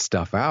all of that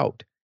stuff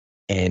out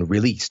and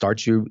really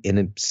start you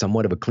in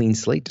somewhat of a clean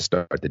slate to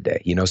start the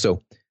day.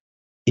 So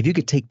if you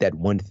could take that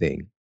one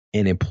thing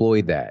and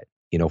employ that,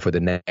 for the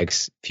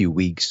next few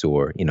weeks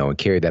or, and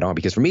carry that on,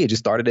 because for me, it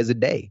just started as a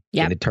day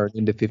and it turned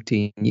into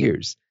 15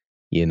 years,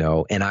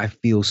 and I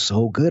feel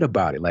so good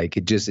about it. Like,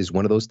 it just is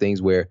one of those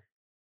things where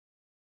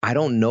I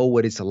don't know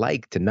what it's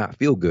like to not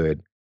feel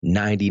good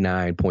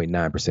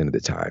 99.9% of the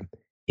time,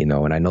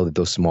 and I know that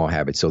those small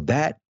habits, so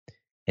that,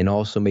 and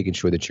also making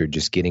sure that you're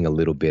just getting a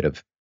little bit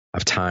of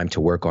time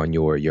to work on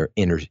your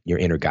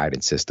inner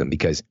guidance system,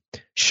 because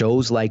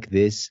shows like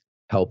this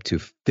help to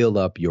fill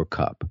up your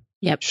cup.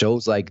 Yep.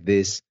 Shows like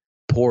this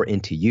pour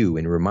into you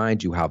and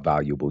remind you how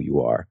valuable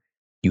you are.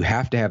 You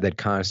have to have that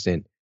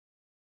constant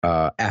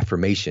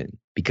affirmation,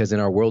 because in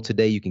our world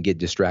today, you can get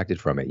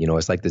distracted from it.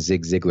 It's like the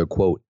Zig Ziglar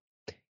quote.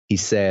 He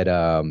said,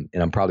 and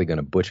I'm probably going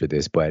to butcher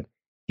this, but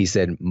he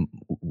said,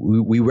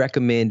 we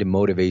recommend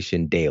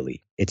motivation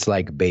daily. It's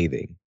like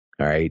bathing.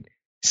 All right.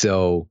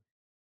 So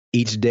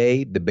each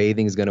day the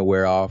bathing is going to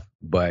wear off,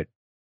 but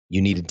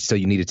you need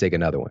to take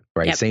another one.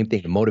 Right. Yep. Same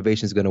thing. The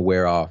motivation is going to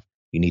wear off.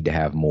 You need to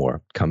have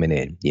more coming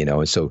in,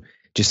 and so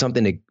just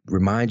something to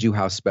remind you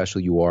how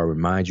special you are,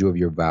 remind you of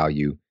your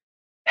value.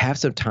 Have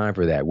some time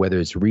for that, whether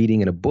it's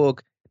reading in a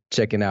book,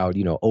 checking out,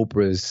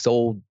 Oprah's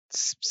Soul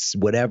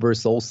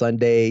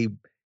Sunday,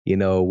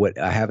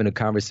 having a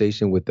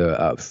conversation with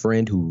a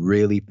friend who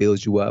really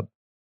fills you up.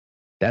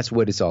 That's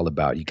what it's all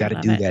about. You got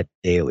to do that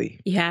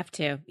daily. You have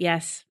to.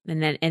 Yes.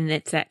 And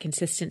it's that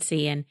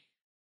consistency. And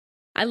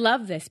I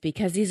love this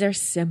because these are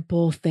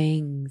simple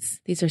things.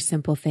 These are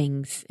simple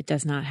things. It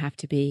does not have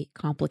to be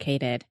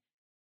complicated.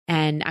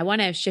 And I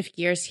want to shift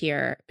gears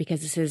here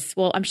because this is,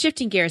 well, I'm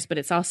shifting gears, but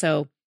it's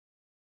also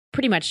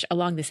pretty much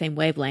along the same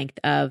wavelength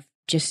of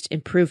just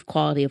improved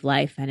quality of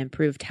life and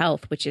improved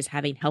health, which is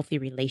having healthy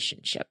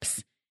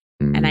relationships.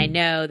 And I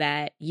know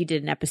that you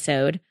did an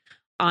episode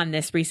on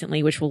this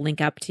recently, which we'll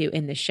link up to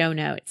in the show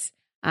notes.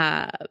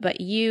 But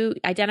you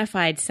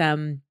identified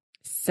some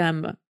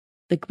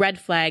like red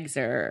flags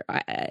or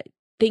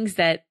things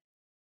that,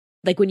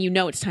 like when you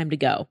know it's time to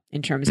go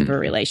in terms of a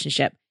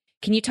relationship.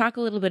 Can you talk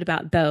a little bit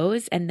about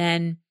those and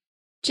then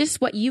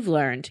just what you've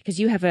learned? Because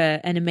you have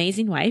an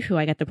amazing wife who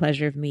I got the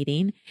pleasure of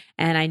meeting.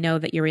 And I know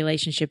that your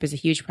relationship is a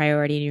huge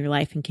priority in your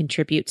life and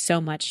contributes so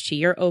much to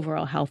your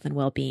overall health and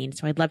well-being.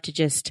 So I'd love to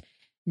just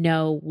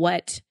know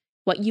what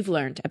you've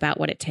learned about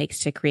what it takes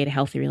to create a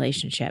healthy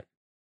relationship.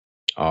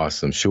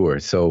 Awesome. Sure.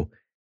 So,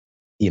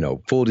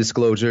 full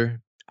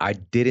disclosure, I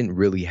didn't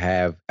really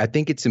have, I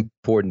think it's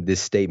important,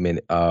 this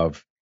statement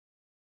of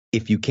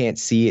if you can't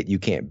see it, you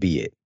can't be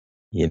it.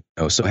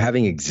 So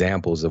having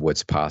examples of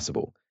what's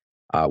possible.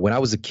 When I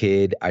was a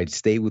kid, I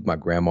stayed with my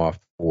grandma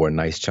for a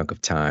nice chunk of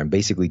time,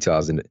 basically till I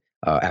was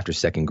after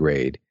second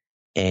grade.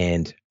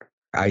 And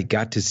I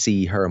got to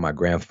see her and my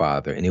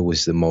grandfather, and it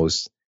was the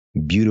most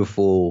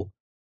beautiful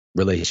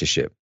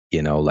relationship.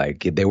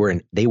 Like they were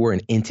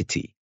an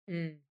entity.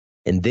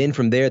 And then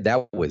from there,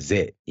 that was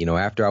it.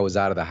 After I was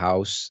out of the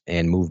house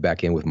and moved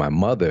back in with my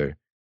mother,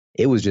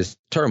 it was just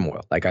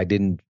turmoil. Like I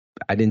didn't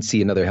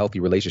see another healthy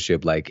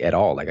relationship like at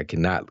all. Like I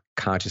cannot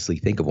consciously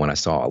think of one. I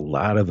saw a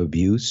lot of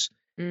abuse,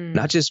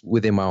 not just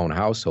within my own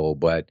household,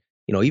 but,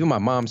 even my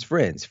mom's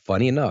friends.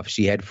 Funny enough,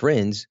 she had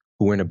friends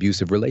who were in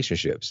abusive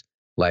relationships,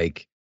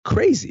 like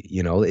crazy.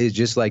 It's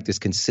just like this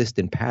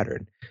consistent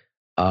pattern.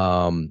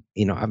 I've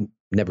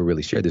never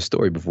really shared this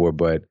story before,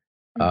 but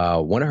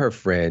one of her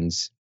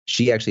friends,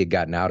 she actually had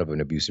gotten out of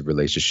an abusive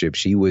relationship.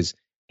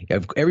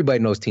 Everybody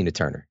knows Tina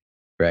Turner,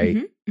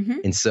 right?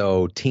 And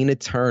so Tina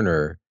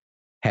Turner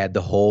had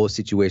the whole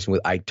situation with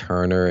Ike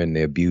Turner and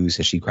the abuse,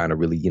 and she kind of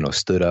really,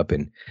 stood up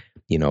and,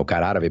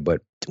 got out of it.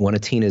 But one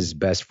of Tina's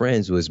best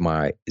friends is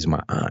my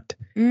aunt.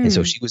 And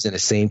so she was in the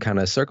same kind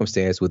of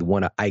circumstance with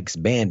one of Ike's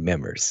band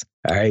members.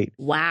 All right.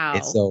 Wow.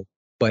 And so,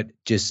 but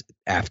just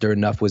after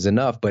enough was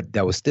enough, but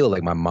that was still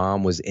like my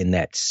mom was in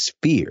that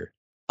sphere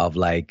of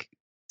like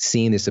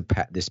seeing this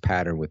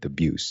pattern with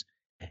abuse.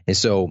 And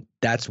so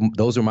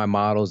those are my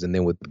models. And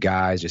then with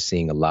guys, just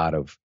seeing a lot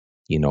of,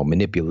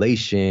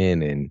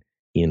 manipulation and,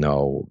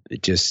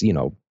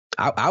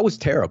 I was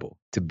terrible,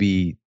 to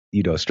be,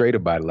 straight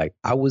about it. Like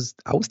I was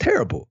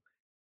terrible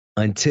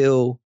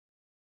until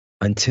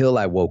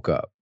I woke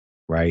up.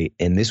 Right.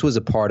 And this was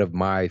a part of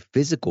my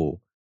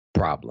physical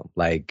problem.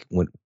 Like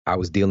when I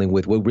was dealing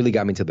with, what really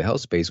got me into the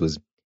health space was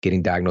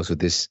getting diagnosed with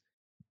this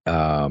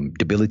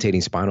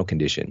debilitating spinal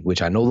condition,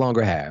 which I no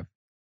longer have.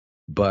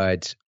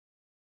 But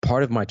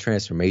part of my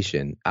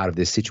transformation out of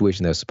this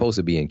situation that was supposed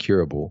to be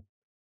incurable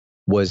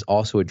was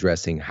also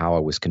addressing how I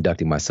was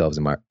conducting myself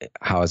in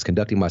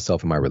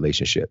my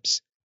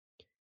relationships.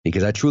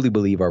 Because I truly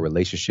believe our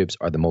relationships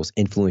are the most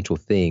influential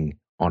thing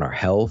on our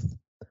health,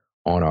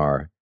 on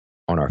our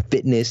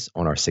fitness,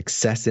 on our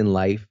success in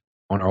life,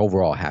 on our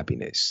overall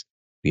happiness.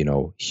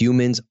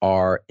 Humans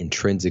are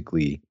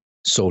intrinsically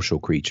social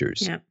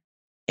creatures. Yeah.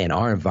 And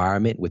our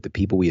environment with the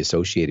people we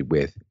associated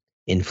with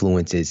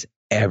influences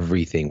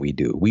everything we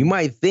do. We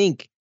might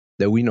think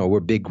that we're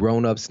big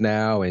grown-ups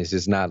now, and it's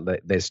just not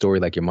that story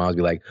like your mom's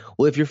be like,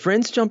 well, if your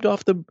friends jumped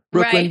off the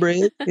Brooklyn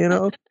Bridge,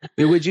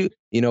 would you?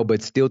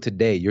 But still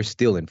today, you're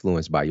still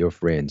influenced by your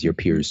friends, your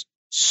peers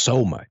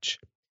so much.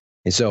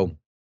 And so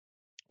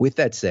with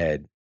that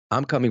said,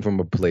 I'm coming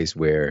from a place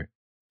where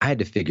I had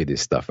to figure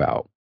this stuff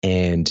out.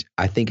 And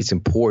I think it's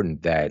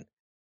important that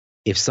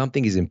if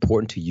something is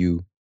important to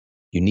you,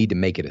 you need to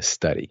make it a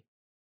study,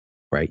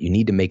 right? You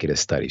need to make it a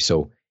study.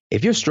 So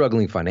if you're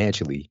struggling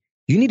financially,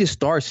 you need to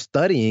start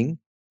studying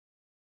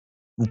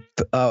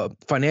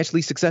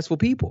financially successful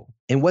people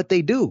and what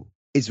they do.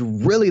 It's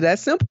really that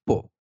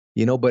simple,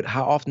 but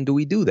how often do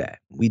we do that?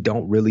 We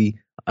don't really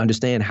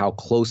understand how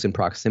close in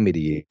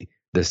proximity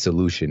the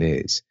solution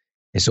is.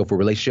 And so for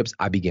relationships,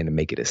 I began to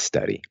make it a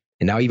study.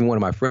 And now even one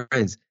of my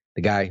friends,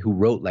 the guy who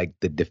wrote like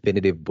the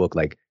definitive book,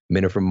 like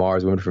Men Are From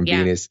Mars, Women Are From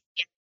Venus,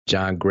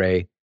 John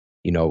Gray,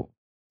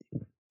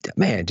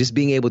 man, just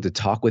being able to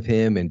talk with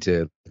him and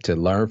to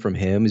learn from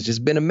him has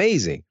just been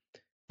amazing.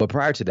 But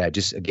prior to that,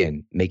 just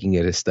again, making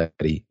it a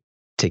study,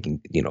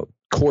 taking,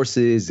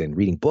 courses and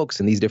reading books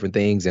and these different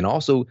things, and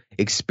also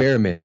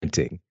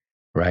experimenting,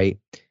 right?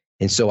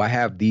 And so I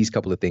have these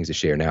couple of things to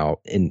share now.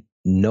 In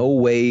no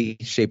way,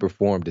 shape, or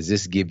form does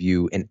this give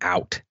you an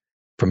out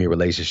from your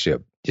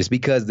relationship. Just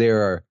because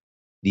there are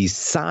these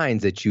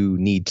signs that you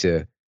need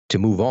to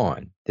move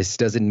on, this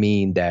doesn't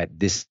mean that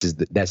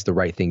that's the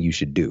right thing you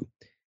should do.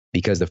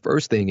 Because the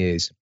first thing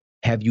is,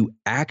 have you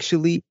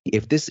actually,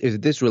 if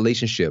this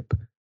relationship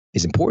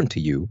is important to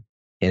you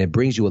and it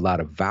brings you a lot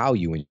of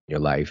value in your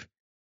life,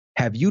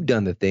 have you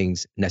done the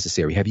things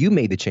necessary? Have you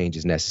made the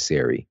changes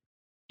necessary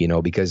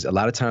because a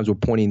lot of times we're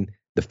pointing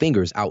the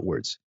fingers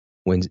outwards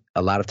when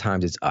a lot of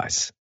times it's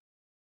us,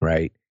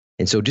 right?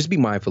 And so just be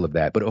mindful of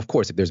that. But of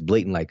course, if there's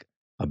blatant like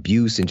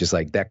abuse and just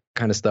like that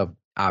kind of stuff,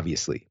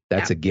 obviously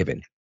that's a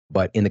given.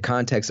 But in the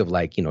context of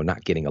like,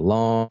 not getting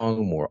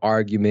along, more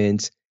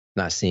arguments,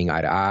 not seeing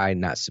eye to eye,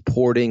 not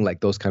supporting, like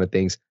those kind of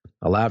things,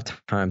 a lot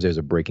of times there's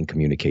a break in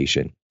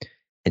communication.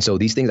 And so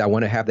these things, I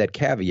want to have that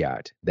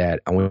caveat that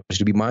I want you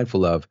to be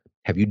mindful of.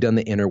 Have you done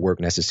the inner work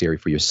necessary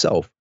for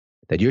yourself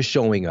that you're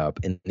showing up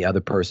and the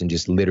other person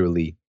just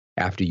literally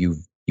after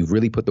you've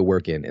really put the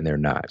work in and they're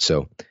not?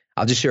 So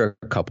I'll just share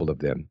a couple of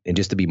them and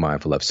just to be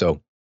mindful of.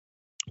 So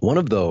one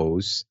of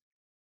those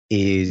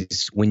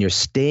is when you're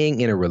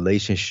staying in a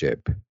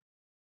relationship,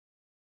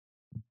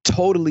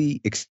 totally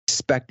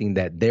expecting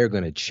that they're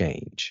going to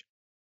change.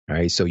 All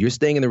right. So you're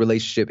staying in the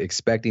relationship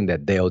expecting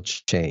that they'll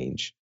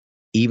change,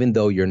 even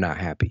though you're not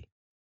happy.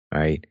 All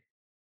right.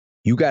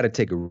 You got to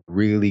take a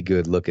really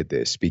good look at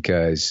this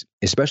because,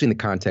 especially in the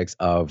context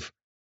of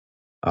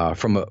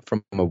from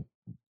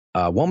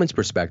a woman's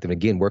perspective,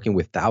 again, working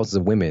with thousands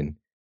of women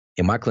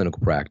in my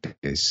clinical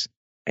practice,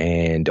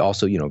 and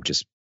also,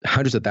 just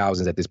hundreds of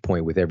thousands at this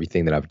point with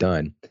everything that I've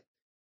done,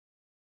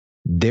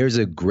 there's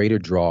a greater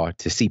draw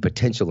to see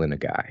potential in a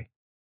guy,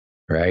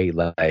 right?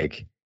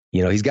 Like,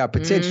 he's got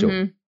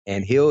potential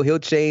and he'll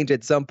change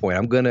at some point.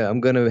 I'm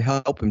gonna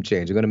help him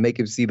change. I'm gonna make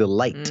him see the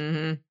light,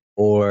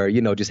 or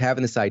just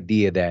having this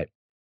idea that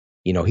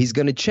he's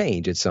gonna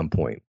change at some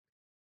point.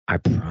 I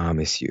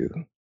promise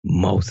you,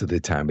 most of the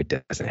time it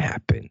doesn't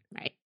happen.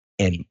 Right.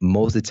 And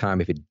most of the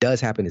time, if it does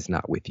happen, it's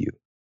not with you.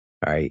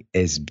 All right.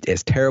 As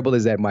terrible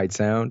as that might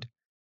sound,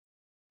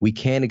 we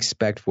can't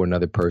expect for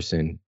another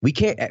person. We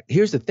can't.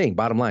 Here's the thing.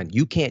 Bottom line,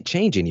 you can't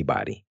change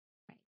anybody.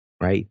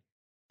 Right.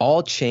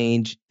 All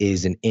change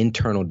is an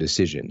internal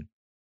decision.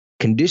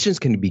 Conditions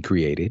can be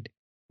created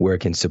where it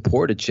can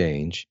support a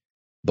change,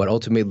 but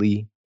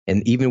ultimately,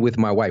 and even with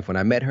my wife, when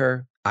I met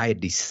her, I had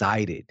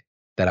decided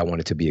that I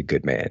wanted to be a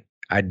good man.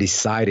 I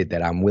decided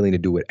that I'm willing to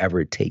do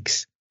whatever it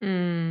takes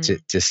to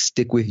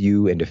stick with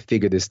you and to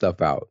figure this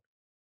stuff out,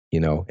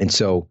 And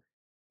so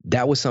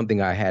that was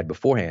something I had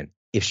beforehand.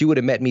 If she would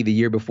have met me the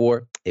year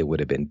before, it would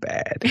have been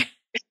bad.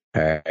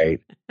 All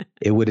right.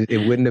 It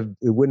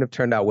wouldn't have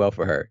turned out well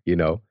for her,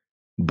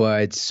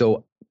 But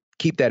so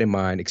keep that in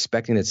mind,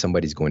 expecting that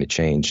somebody's going to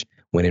change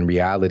when in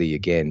reality,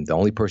 again, the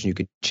only person you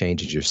could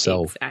change is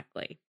yourself.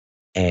 Exactly.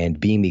 And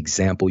being the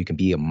example, you can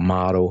be a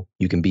model,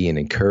 you can be an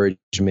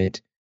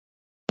encouragement.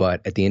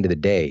 But at the end of the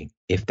day,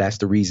 if that's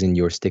the reason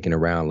you're sticking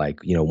around, like,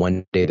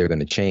 one day they're going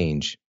to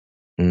change,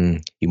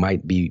 you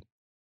might be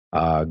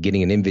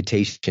getting an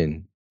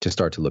invitation to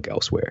start to look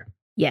elsewhere.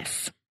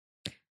 Yes.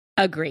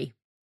 Agree.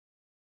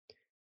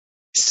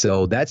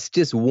 So that's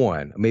just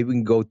one. Maybe we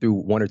can go through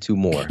one or two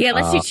more. Yeah,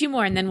 let's do two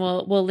more and then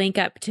we'll link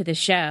up to the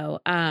show.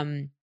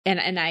 And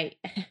I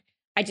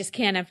just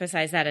can't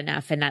emphasize that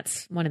enough. And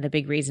that's one of the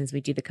big reasons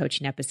we do the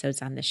coaching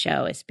episodes on the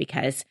show is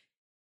because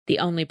the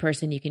only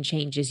person you can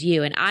change is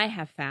you. And I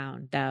have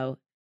found, though,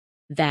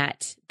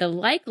 that the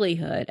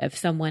likelihood of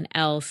someone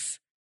else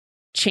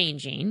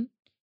changing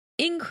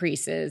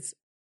increases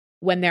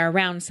when they're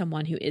around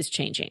someone who is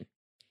changing.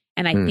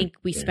 And I think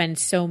we spend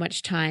so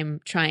much time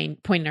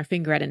pointing our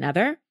finger at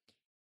another.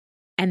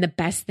 And the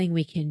best thing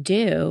we can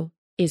do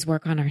is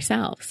work on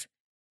ourselves.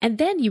 And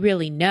then you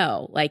really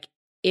know, like,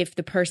 if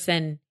the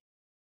person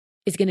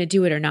is going to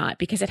do it or not,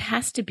 because it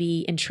has to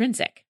be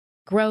intrinsic.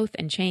 Growth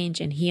and change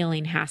and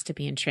healing has to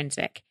be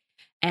intrinsic.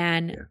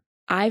 And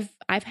I've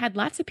had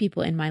lots of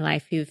people in my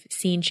life who've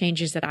seen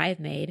changes that I've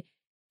made.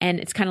 And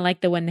it's kind of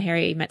like the When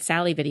Harry Met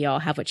Sally video, I'll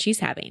have what she's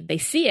having. They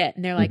see it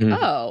and they're like,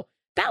 oh,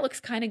 that looks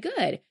kind of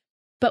good.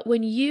 But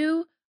when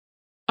you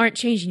aren't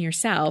changing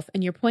yourself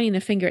and you're pointing the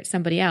finger at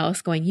somebody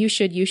else going, you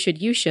should,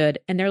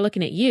 and they're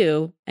looking at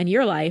you and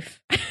your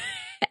life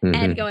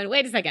and going,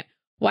 wait a second,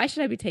 why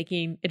should I be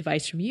taking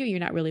advice from you? You're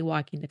not really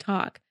walking the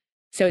talk.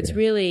 So it's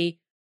really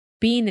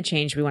being the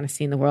change we want to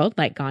see in the world,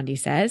 like Gandhi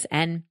says.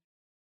 And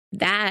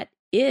that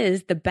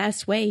is the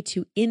best way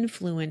to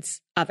influence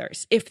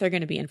others if they're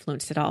going to be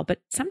influenced at all. But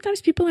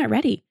sometimes people aren't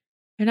ready.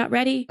 They're not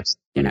ready.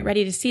 They're not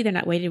ready to see. They're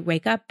not ready to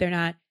wake up. They're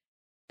not.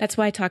 That's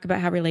why I talk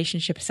about how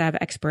relationships have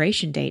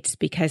expiration dates,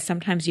 because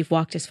sometimes you've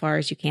walked as far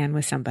as you can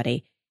with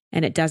somebody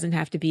and it doesn't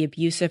have to be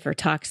abusive or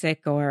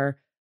toxic or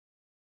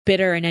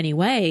bitter in any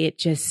way. It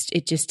just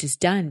is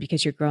done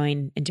because you're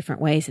growing in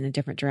different ways and in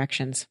different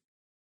directions.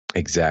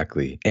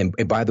 Exactly. And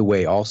by the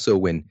way, also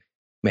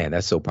man,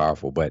 that's so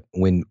powerful. But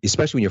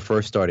especially when you're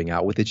first starting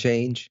out with a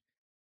change,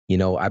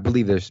 I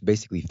believe there's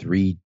basically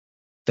 3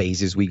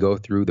 phases we go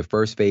through. The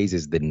first phase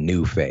is the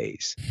new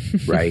phase,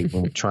 right?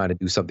 When we're trying to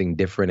do something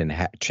different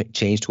and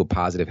change to a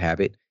positive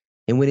habit.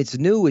 And when it's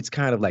new, it's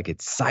kind of like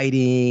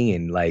exciting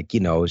and like,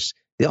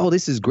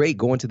 this is great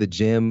going to the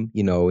gym,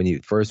 in the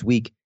first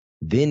week.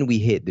 Then we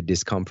hit the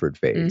discomfort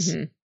phase,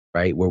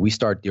 right? Where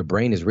your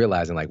brain is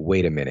realizing like,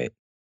 wait a minute,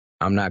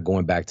 I'm not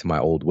going back to my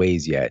old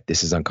ways yet.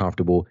 This is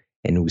uncomfortable.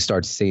 And we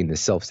start seeing the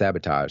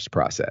self-sabotage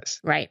process.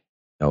 Right.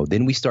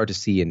 Then we start to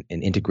see an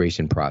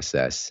integration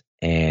process.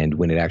 and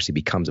when it actually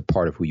becomes a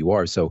part of who you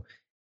are. So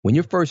when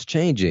you're first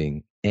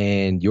changing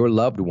and your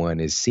loved one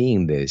is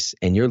seeing this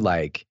and you're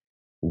like,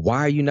 why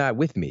are you not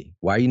with me?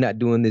 Why are you not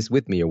doing this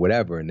with me or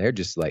whatever? And they're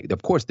just like,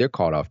 of course they're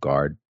caught off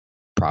guard,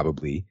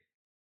 probably.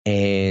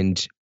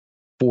 And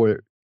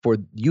for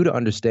you to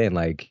understand,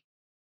 like,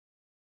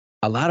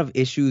 a lot of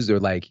issues are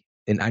like,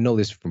 and I know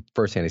this from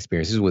firsthand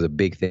experience, this was a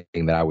big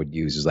thing that I would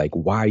use, is like,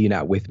 why are you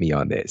not with me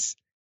on this?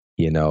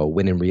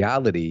 When in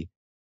reality,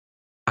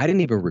 I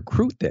didn't even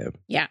recruit them.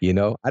 Yeah.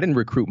 I didn't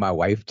recruit my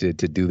wife to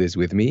do this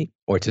with me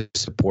or to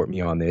support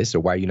me on this,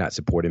 or why are you not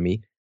supporting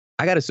me?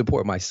 I got to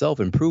support myself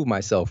and prove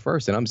myself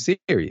first. And I'm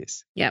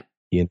serious. Yep.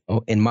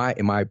 In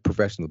my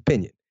professional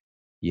opinion,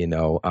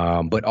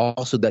 but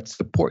also that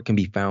support can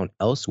be found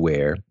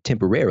elsewhere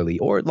temporarily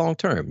or long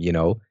term,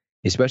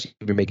 especially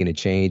if you're making a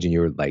change and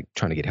you're like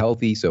trying to get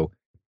healthy. So,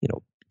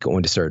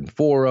 going to certain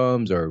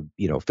forums or,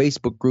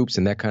 Facebook groups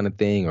and that kind of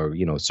thing, or,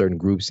 certain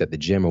groups at the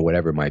gym or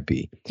whatever it might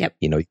be. Yep.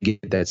 You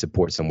get that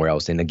support somewhere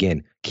else. And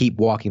again, keep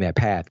walking that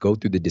path, go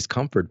through the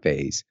discomfort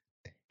phase.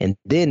 And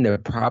then they're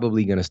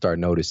probably going to start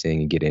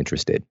noticing and get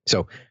interested. So,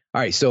 all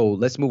right. So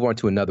let's move on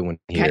to another one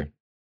here.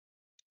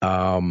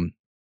 Okay.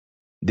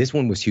 This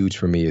one was huge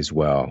for me as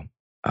well.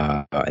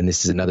 And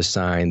this is another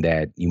sign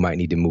that you might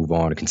need to move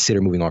on or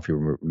consider moving on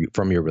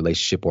from your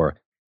relationship, or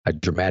a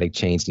dramatic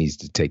change needs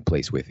to take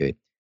place with it,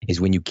 is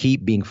when you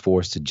keep being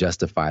forced to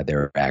justify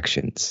their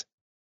actions.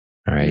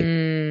 All right.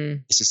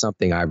 This is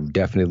something I've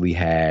definitely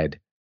had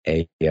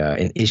an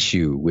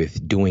issue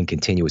with doing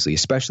continuously,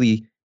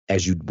 especially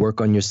as you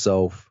work on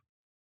yourself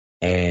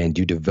and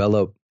you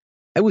develop.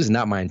 It was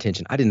not my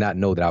intention. I did not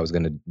know that I was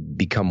going to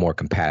become more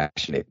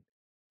compassionate.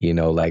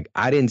 Like,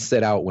 I didn't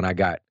set out when I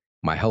got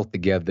my health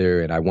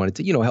together and I wanted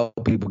to,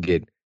 help people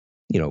get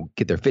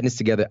their fitness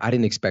together. I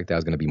didn't expect that I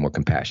was going to be more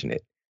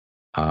compassionate.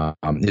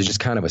 There's just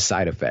kind of a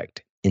side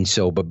effect. And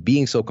so, but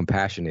being so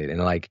compassionate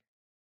and like,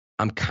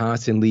 I'm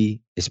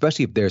constantly,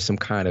 especially if there's some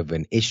kind of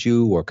an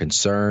issue or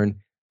concern,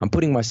 I'm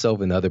putting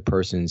myself in the other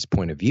person's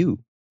point of view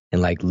and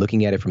like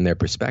looking at it from their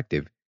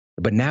perspective.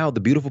 But now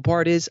the beautiful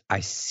part is I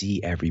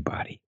see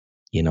everybody,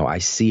 I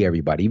see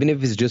everybody, even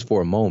if it's just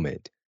for a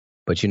moment.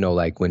 But,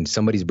 like when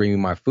somebody's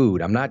bringing my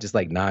food, I'm not just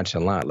like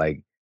nonchalant.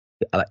 Like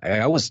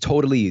I was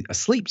totally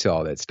asleep to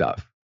all that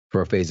stuff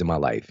for a phase of my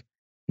life.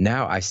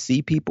 Now I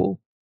see people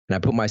and I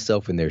put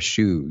myself in their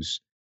shoes,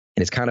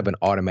 and it's kind of an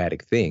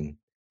automatic thing.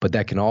 But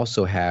that can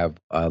also have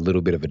a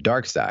little bit of a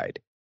dark side,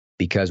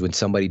 because when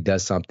somebody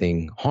does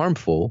something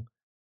harmful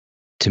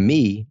to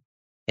me,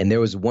 and there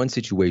was one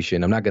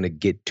situation, I'm not going to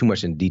get too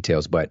much in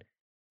details, but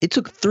it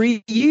took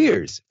 3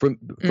 years for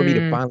me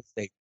to finally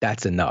say,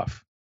 that's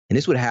enough. And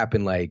this would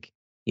happen like,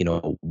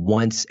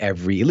 at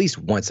least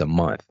once a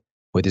month,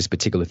 with this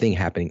particular thing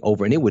happening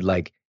over. And it would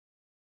like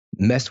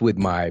mess with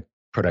my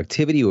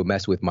productivity, it would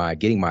mess with my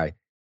getting my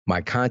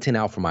content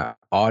out for my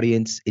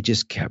audience. It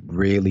just kept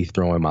really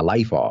throwing my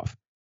life off.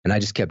 And I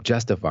just kept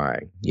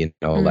justifying, like,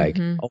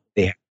 oh,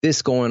 they have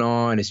this going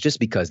on. It's just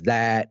because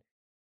that,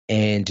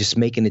 and just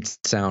making it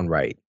sound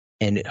right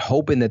and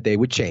hoping that they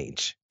would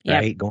change,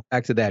 right? Going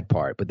back to that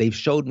part, but they've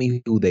showed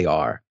me who they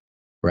are,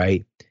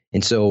 right?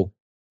 And so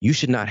you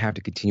should not have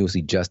to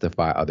continuously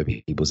justify other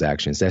people's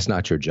actions. That's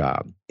not your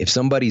job. If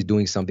somebody's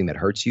doing something that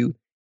hurts you,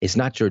 it's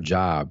not your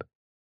job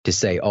to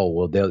say, oh,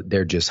 well,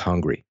 they're just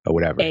hungry or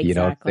whatever.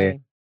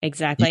 Exactly.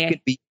 Exactly. You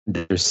could be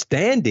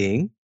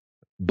understanding,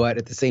 but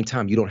at the same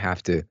time, you don't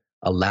have to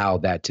allow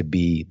that to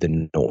be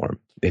the norm,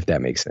 if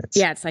that makes sense.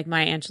 Yeah, it's like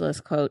Maya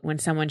Angelou's quote, when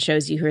someone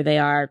shows you who they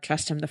are,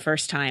 trust them the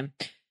first time,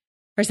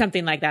 or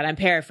something like that. I'm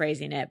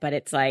paraphrasing it, but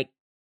it's like,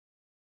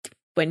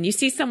 when you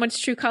see someone's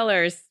true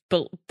colors,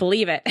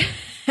 believe it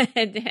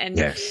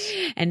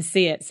and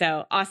see it.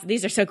 So awesome.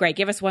 These are so great.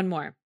 Give us one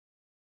more.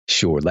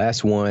 Sure.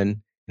 Last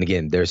one. And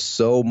again, there's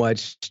so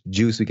much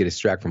juice we could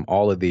extract from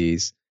all of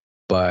these,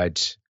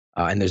 but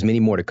and there's many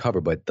more to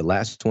cover. But the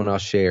last one I'll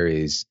share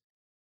is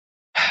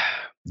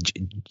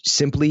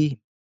simply,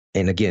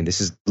 and again,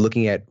 this is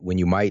looking at when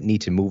you might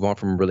need to move on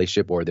from a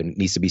relationship, or there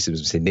needs to be some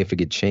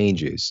significant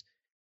changes,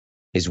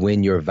 is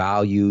when your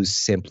values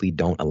simply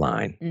don't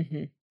align.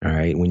 Mm-hmm. All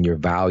right. When your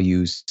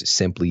values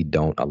simply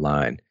don't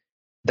align.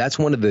 That's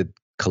one of the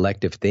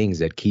collective things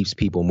that keeps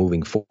people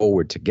moving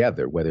forward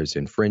together, whether it's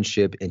in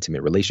friendship,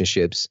 intimate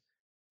relationships,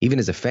 even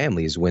as a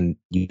family, is when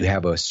you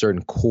have a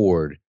certain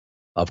chord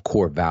of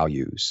core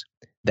values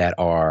that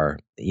are,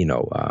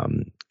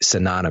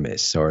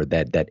 synonymous, or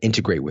that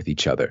integrate with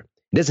each other.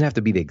 It doesn't have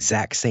to be the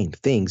exact same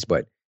things,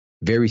 but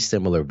very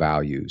similar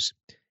values.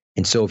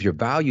 And so if your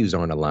values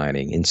aren't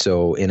aligning, and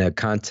so in a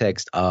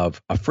context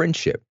of a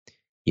friendship,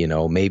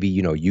 maybe,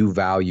 you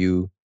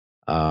value,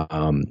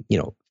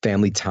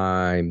 family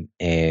time,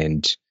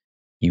 and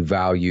you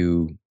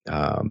value,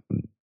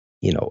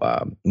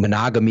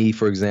 monogamy,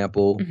 for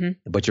example,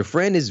 but your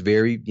friend is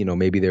very,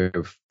 maybe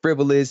they're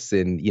frivolous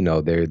and,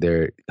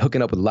 they're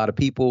hooking up with a lot of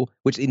people,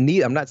 which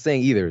I'm not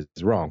saying either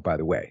is wrong, by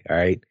the way. All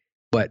right.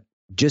 But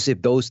just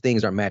if those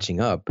things aren't matching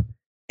up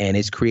and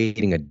it's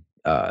creating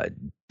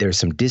there's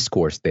some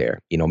discourse there,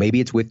 maybe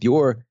it's with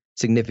your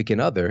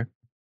significant other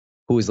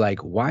who is like,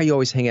 why are you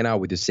always hanging out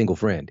with your single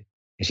friend?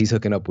 And she's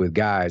hooking up with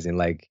guys and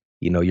like,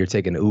 you're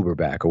taking an Uber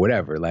back or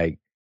whatever. Like,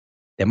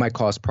 that might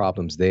cause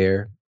problems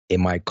there. It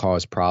might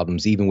cause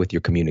problems even with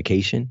your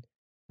communication,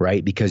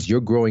 right? Because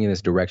you're growing in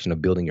this direction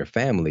of building your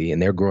family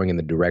and they're growing in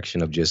the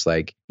direction of just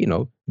like,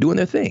 doing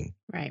their thing.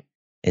 Right.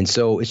 And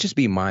so it's just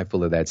being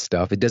mindful of that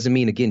stuff. It doesn't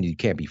mean, again, you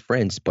can't be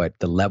friends, but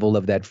the level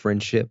of that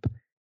friendship.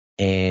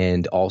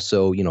 And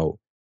also,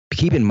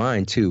 keep in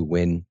mind too,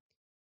 when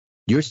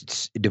you're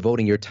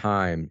devoting your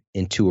time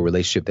into a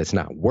relationship that's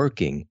not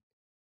working,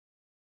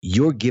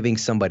 you're giving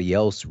somebody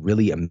else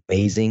really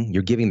amazing.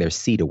 You're giving their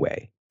seat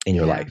away in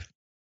your life.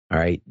 All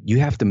right. You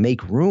have to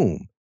make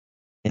room.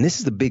 And this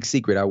is the big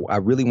secret. I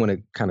really want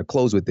to kind of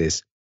close with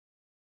this.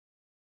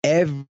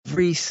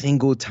 Every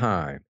single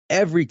time,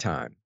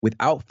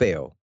 without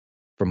fail,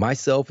 for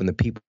myself and the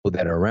people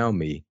that are around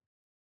me,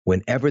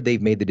 whenever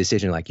they've made the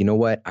decision, like, you know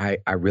what, I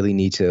really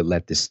need to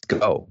let this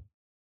go.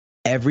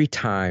 Every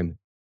time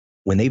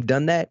when they've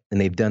done that, and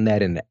they've done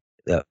that in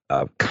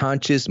a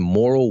conscious,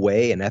 moral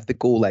way, an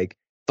ethical, like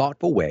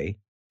thoughtful way,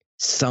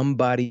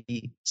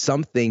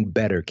 something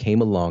better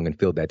came along and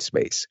filled that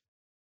space,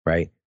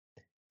 right?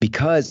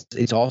 Because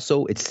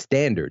it's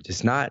standards.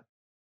 It's not,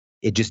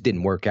 it just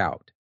didn't work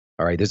out.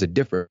 All right. There's a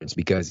difference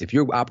because if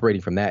you're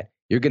operating from that,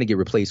 you're going to get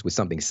replaced with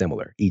something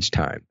similar each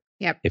time.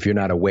 Yep. If you're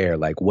not aware,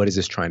 like, what is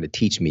this trying to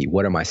teach me?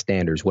 What are my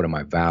standards? What are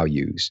my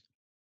values?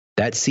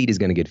 That seat is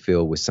going to get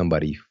filled with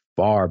somebody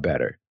far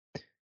better.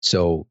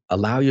 So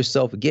allow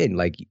yourself, again,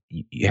 like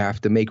you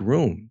have to make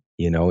room,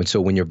 and so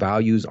when your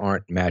values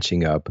aren't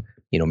matching up,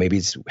 maybe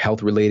it's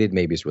health related,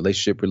 maybe it's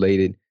relationship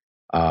related,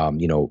 how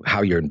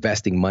you're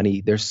investing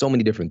money. There's so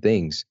many different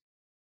things.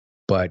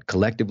 But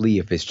collectively,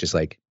 if it's just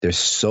like there's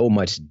so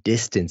much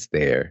distance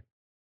there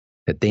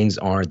that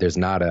there's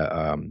not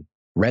a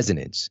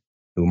resonance,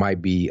 it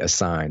might be a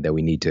sign that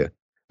we need to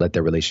let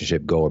the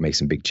relationship go or make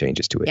some big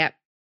changes to it. Yep.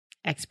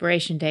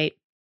 Expiration date.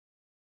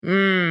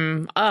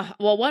 Well,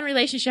 one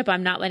relationship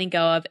I'm not letting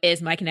go of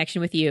is my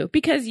connection with you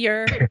because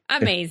you're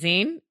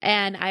amazing.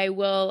 And I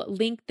will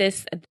link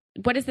this.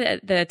 What is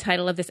the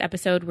title of this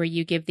episode where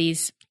you give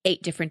these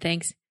 8 different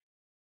things?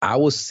 I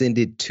will send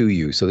it to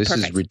you. So this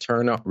Perfect. is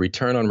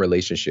return on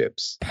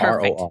relationships.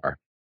 Perfect. ROR.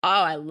 Oh,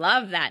 I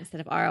love that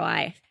instead of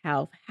ROI.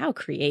 How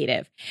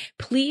creative.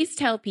 Please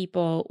tell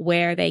people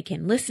where they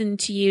can listen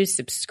to you,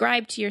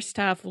 subscribe to your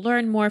stuff,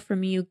 learn more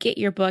from you, get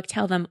your book,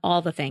 tell them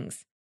all the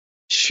things.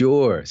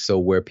 Sure. So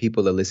where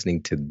people are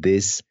listening to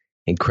this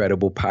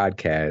incredible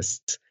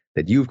podcast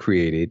that you've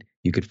created,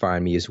 you could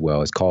find me as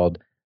well. It's called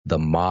The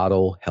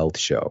Model Health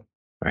Show. All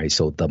right.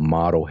 So The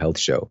Model Health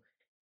Show.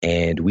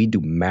 And we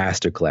do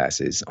master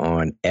classes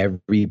on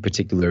every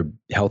particular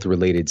health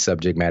related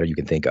subject matter you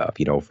can think of,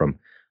 from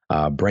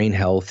brain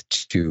health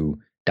to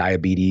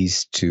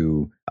diabetes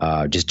to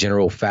just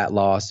general fat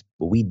loss.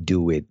 But we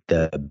do it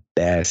the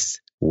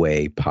best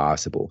way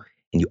possible.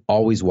 And you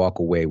always walk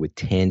away with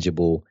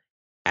tangible,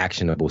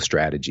 actionable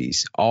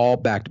strategies, all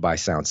backed by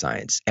sound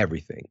science,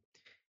 everything.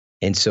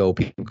 And so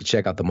people can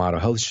check out The Model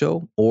Health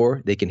Show,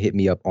 or they can hit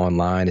me up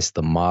online. It's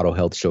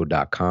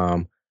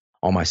themodelhealthshow.com.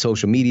 All my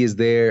social media is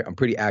there. I'm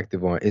pretty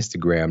active on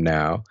Instagram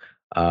now.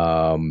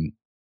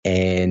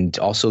 And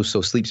also,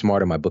 so Sleep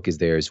Smarter, my book is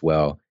there as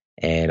well.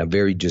 And I'm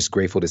very just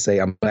grateful to say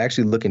I'm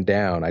actually looking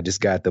down. I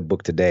just got the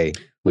book today,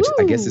 which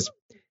I guess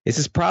this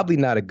is probably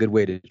not a good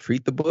way to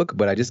treat the book,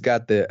 but I just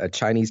got a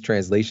Chinese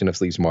translation of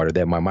Sleep Smarter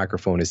that my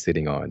microphone is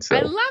sitting on. So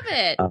I love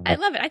it. I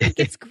love it. I think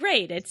it's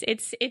great.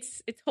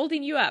 It's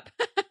holding you up.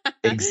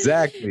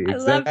 Exactly.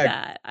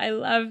 I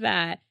love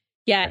that.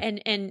 Yeah.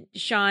 And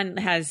Sean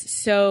has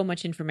so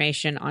much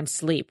information on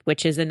sleep,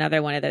 which is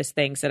another one of those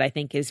things that I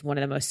think is one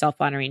of the most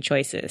self-honoring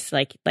choices.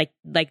 Like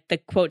the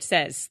quote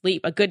says,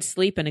 a good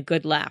sleep and a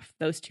good laugh.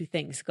 Those 2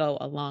 things go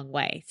a long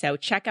way. So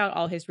check out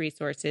all his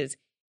resources.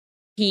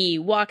 He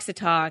walks the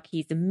talk.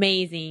 He's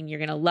amazing. You're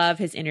going to love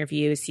his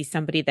interviews. He's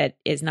somebody that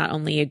is not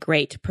only a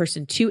great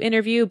person to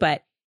interview,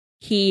 but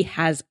he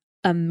has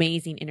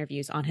amazing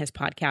interviews on his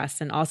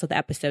podcast. And also the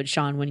episode,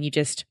 Sean, when you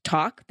just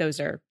talk, those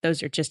are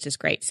just as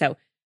great. So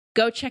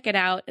go check it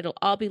out. It'll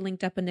all be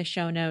linked up in the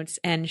show notes.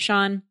 And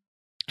Sean,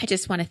 I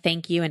just want to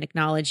thank you and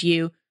acknowledge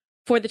you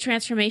for the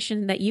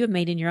transformation that you have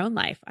made in your own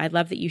life. I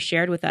love that you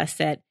shared with us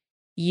that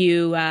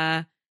you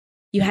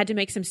had to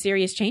make some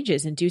serious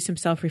changes and do some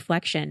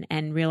self-reflection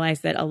and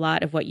realize that a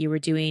lot of what you were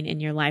doing in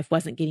your life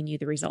wasn't getting you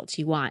the results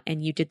you want.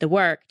 And you did the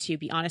work to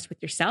be honest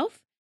with yourself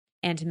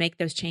and to make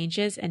those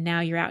changes. And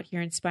now you're out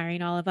here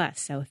inspiring all of us.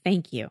 So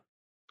thank you.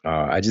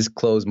 I just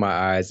close my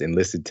eyes and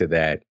listen to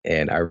that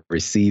and I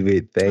receive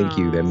it. Thank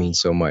you. That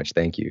means so much.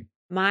 Thank you.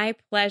 My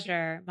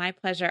pleasure. My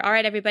pleasure. All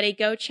right, everybody,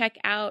 go check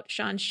out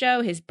Sean's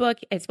show, his book,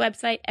 his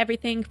website,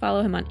 everything.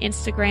 Follow him on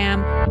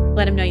Instagram.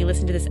 Let him know you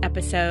listened to this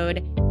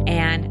episode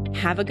and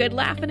have a good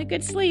laugh and a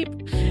good sleep.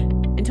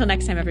 Until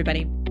next time,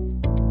 everybody.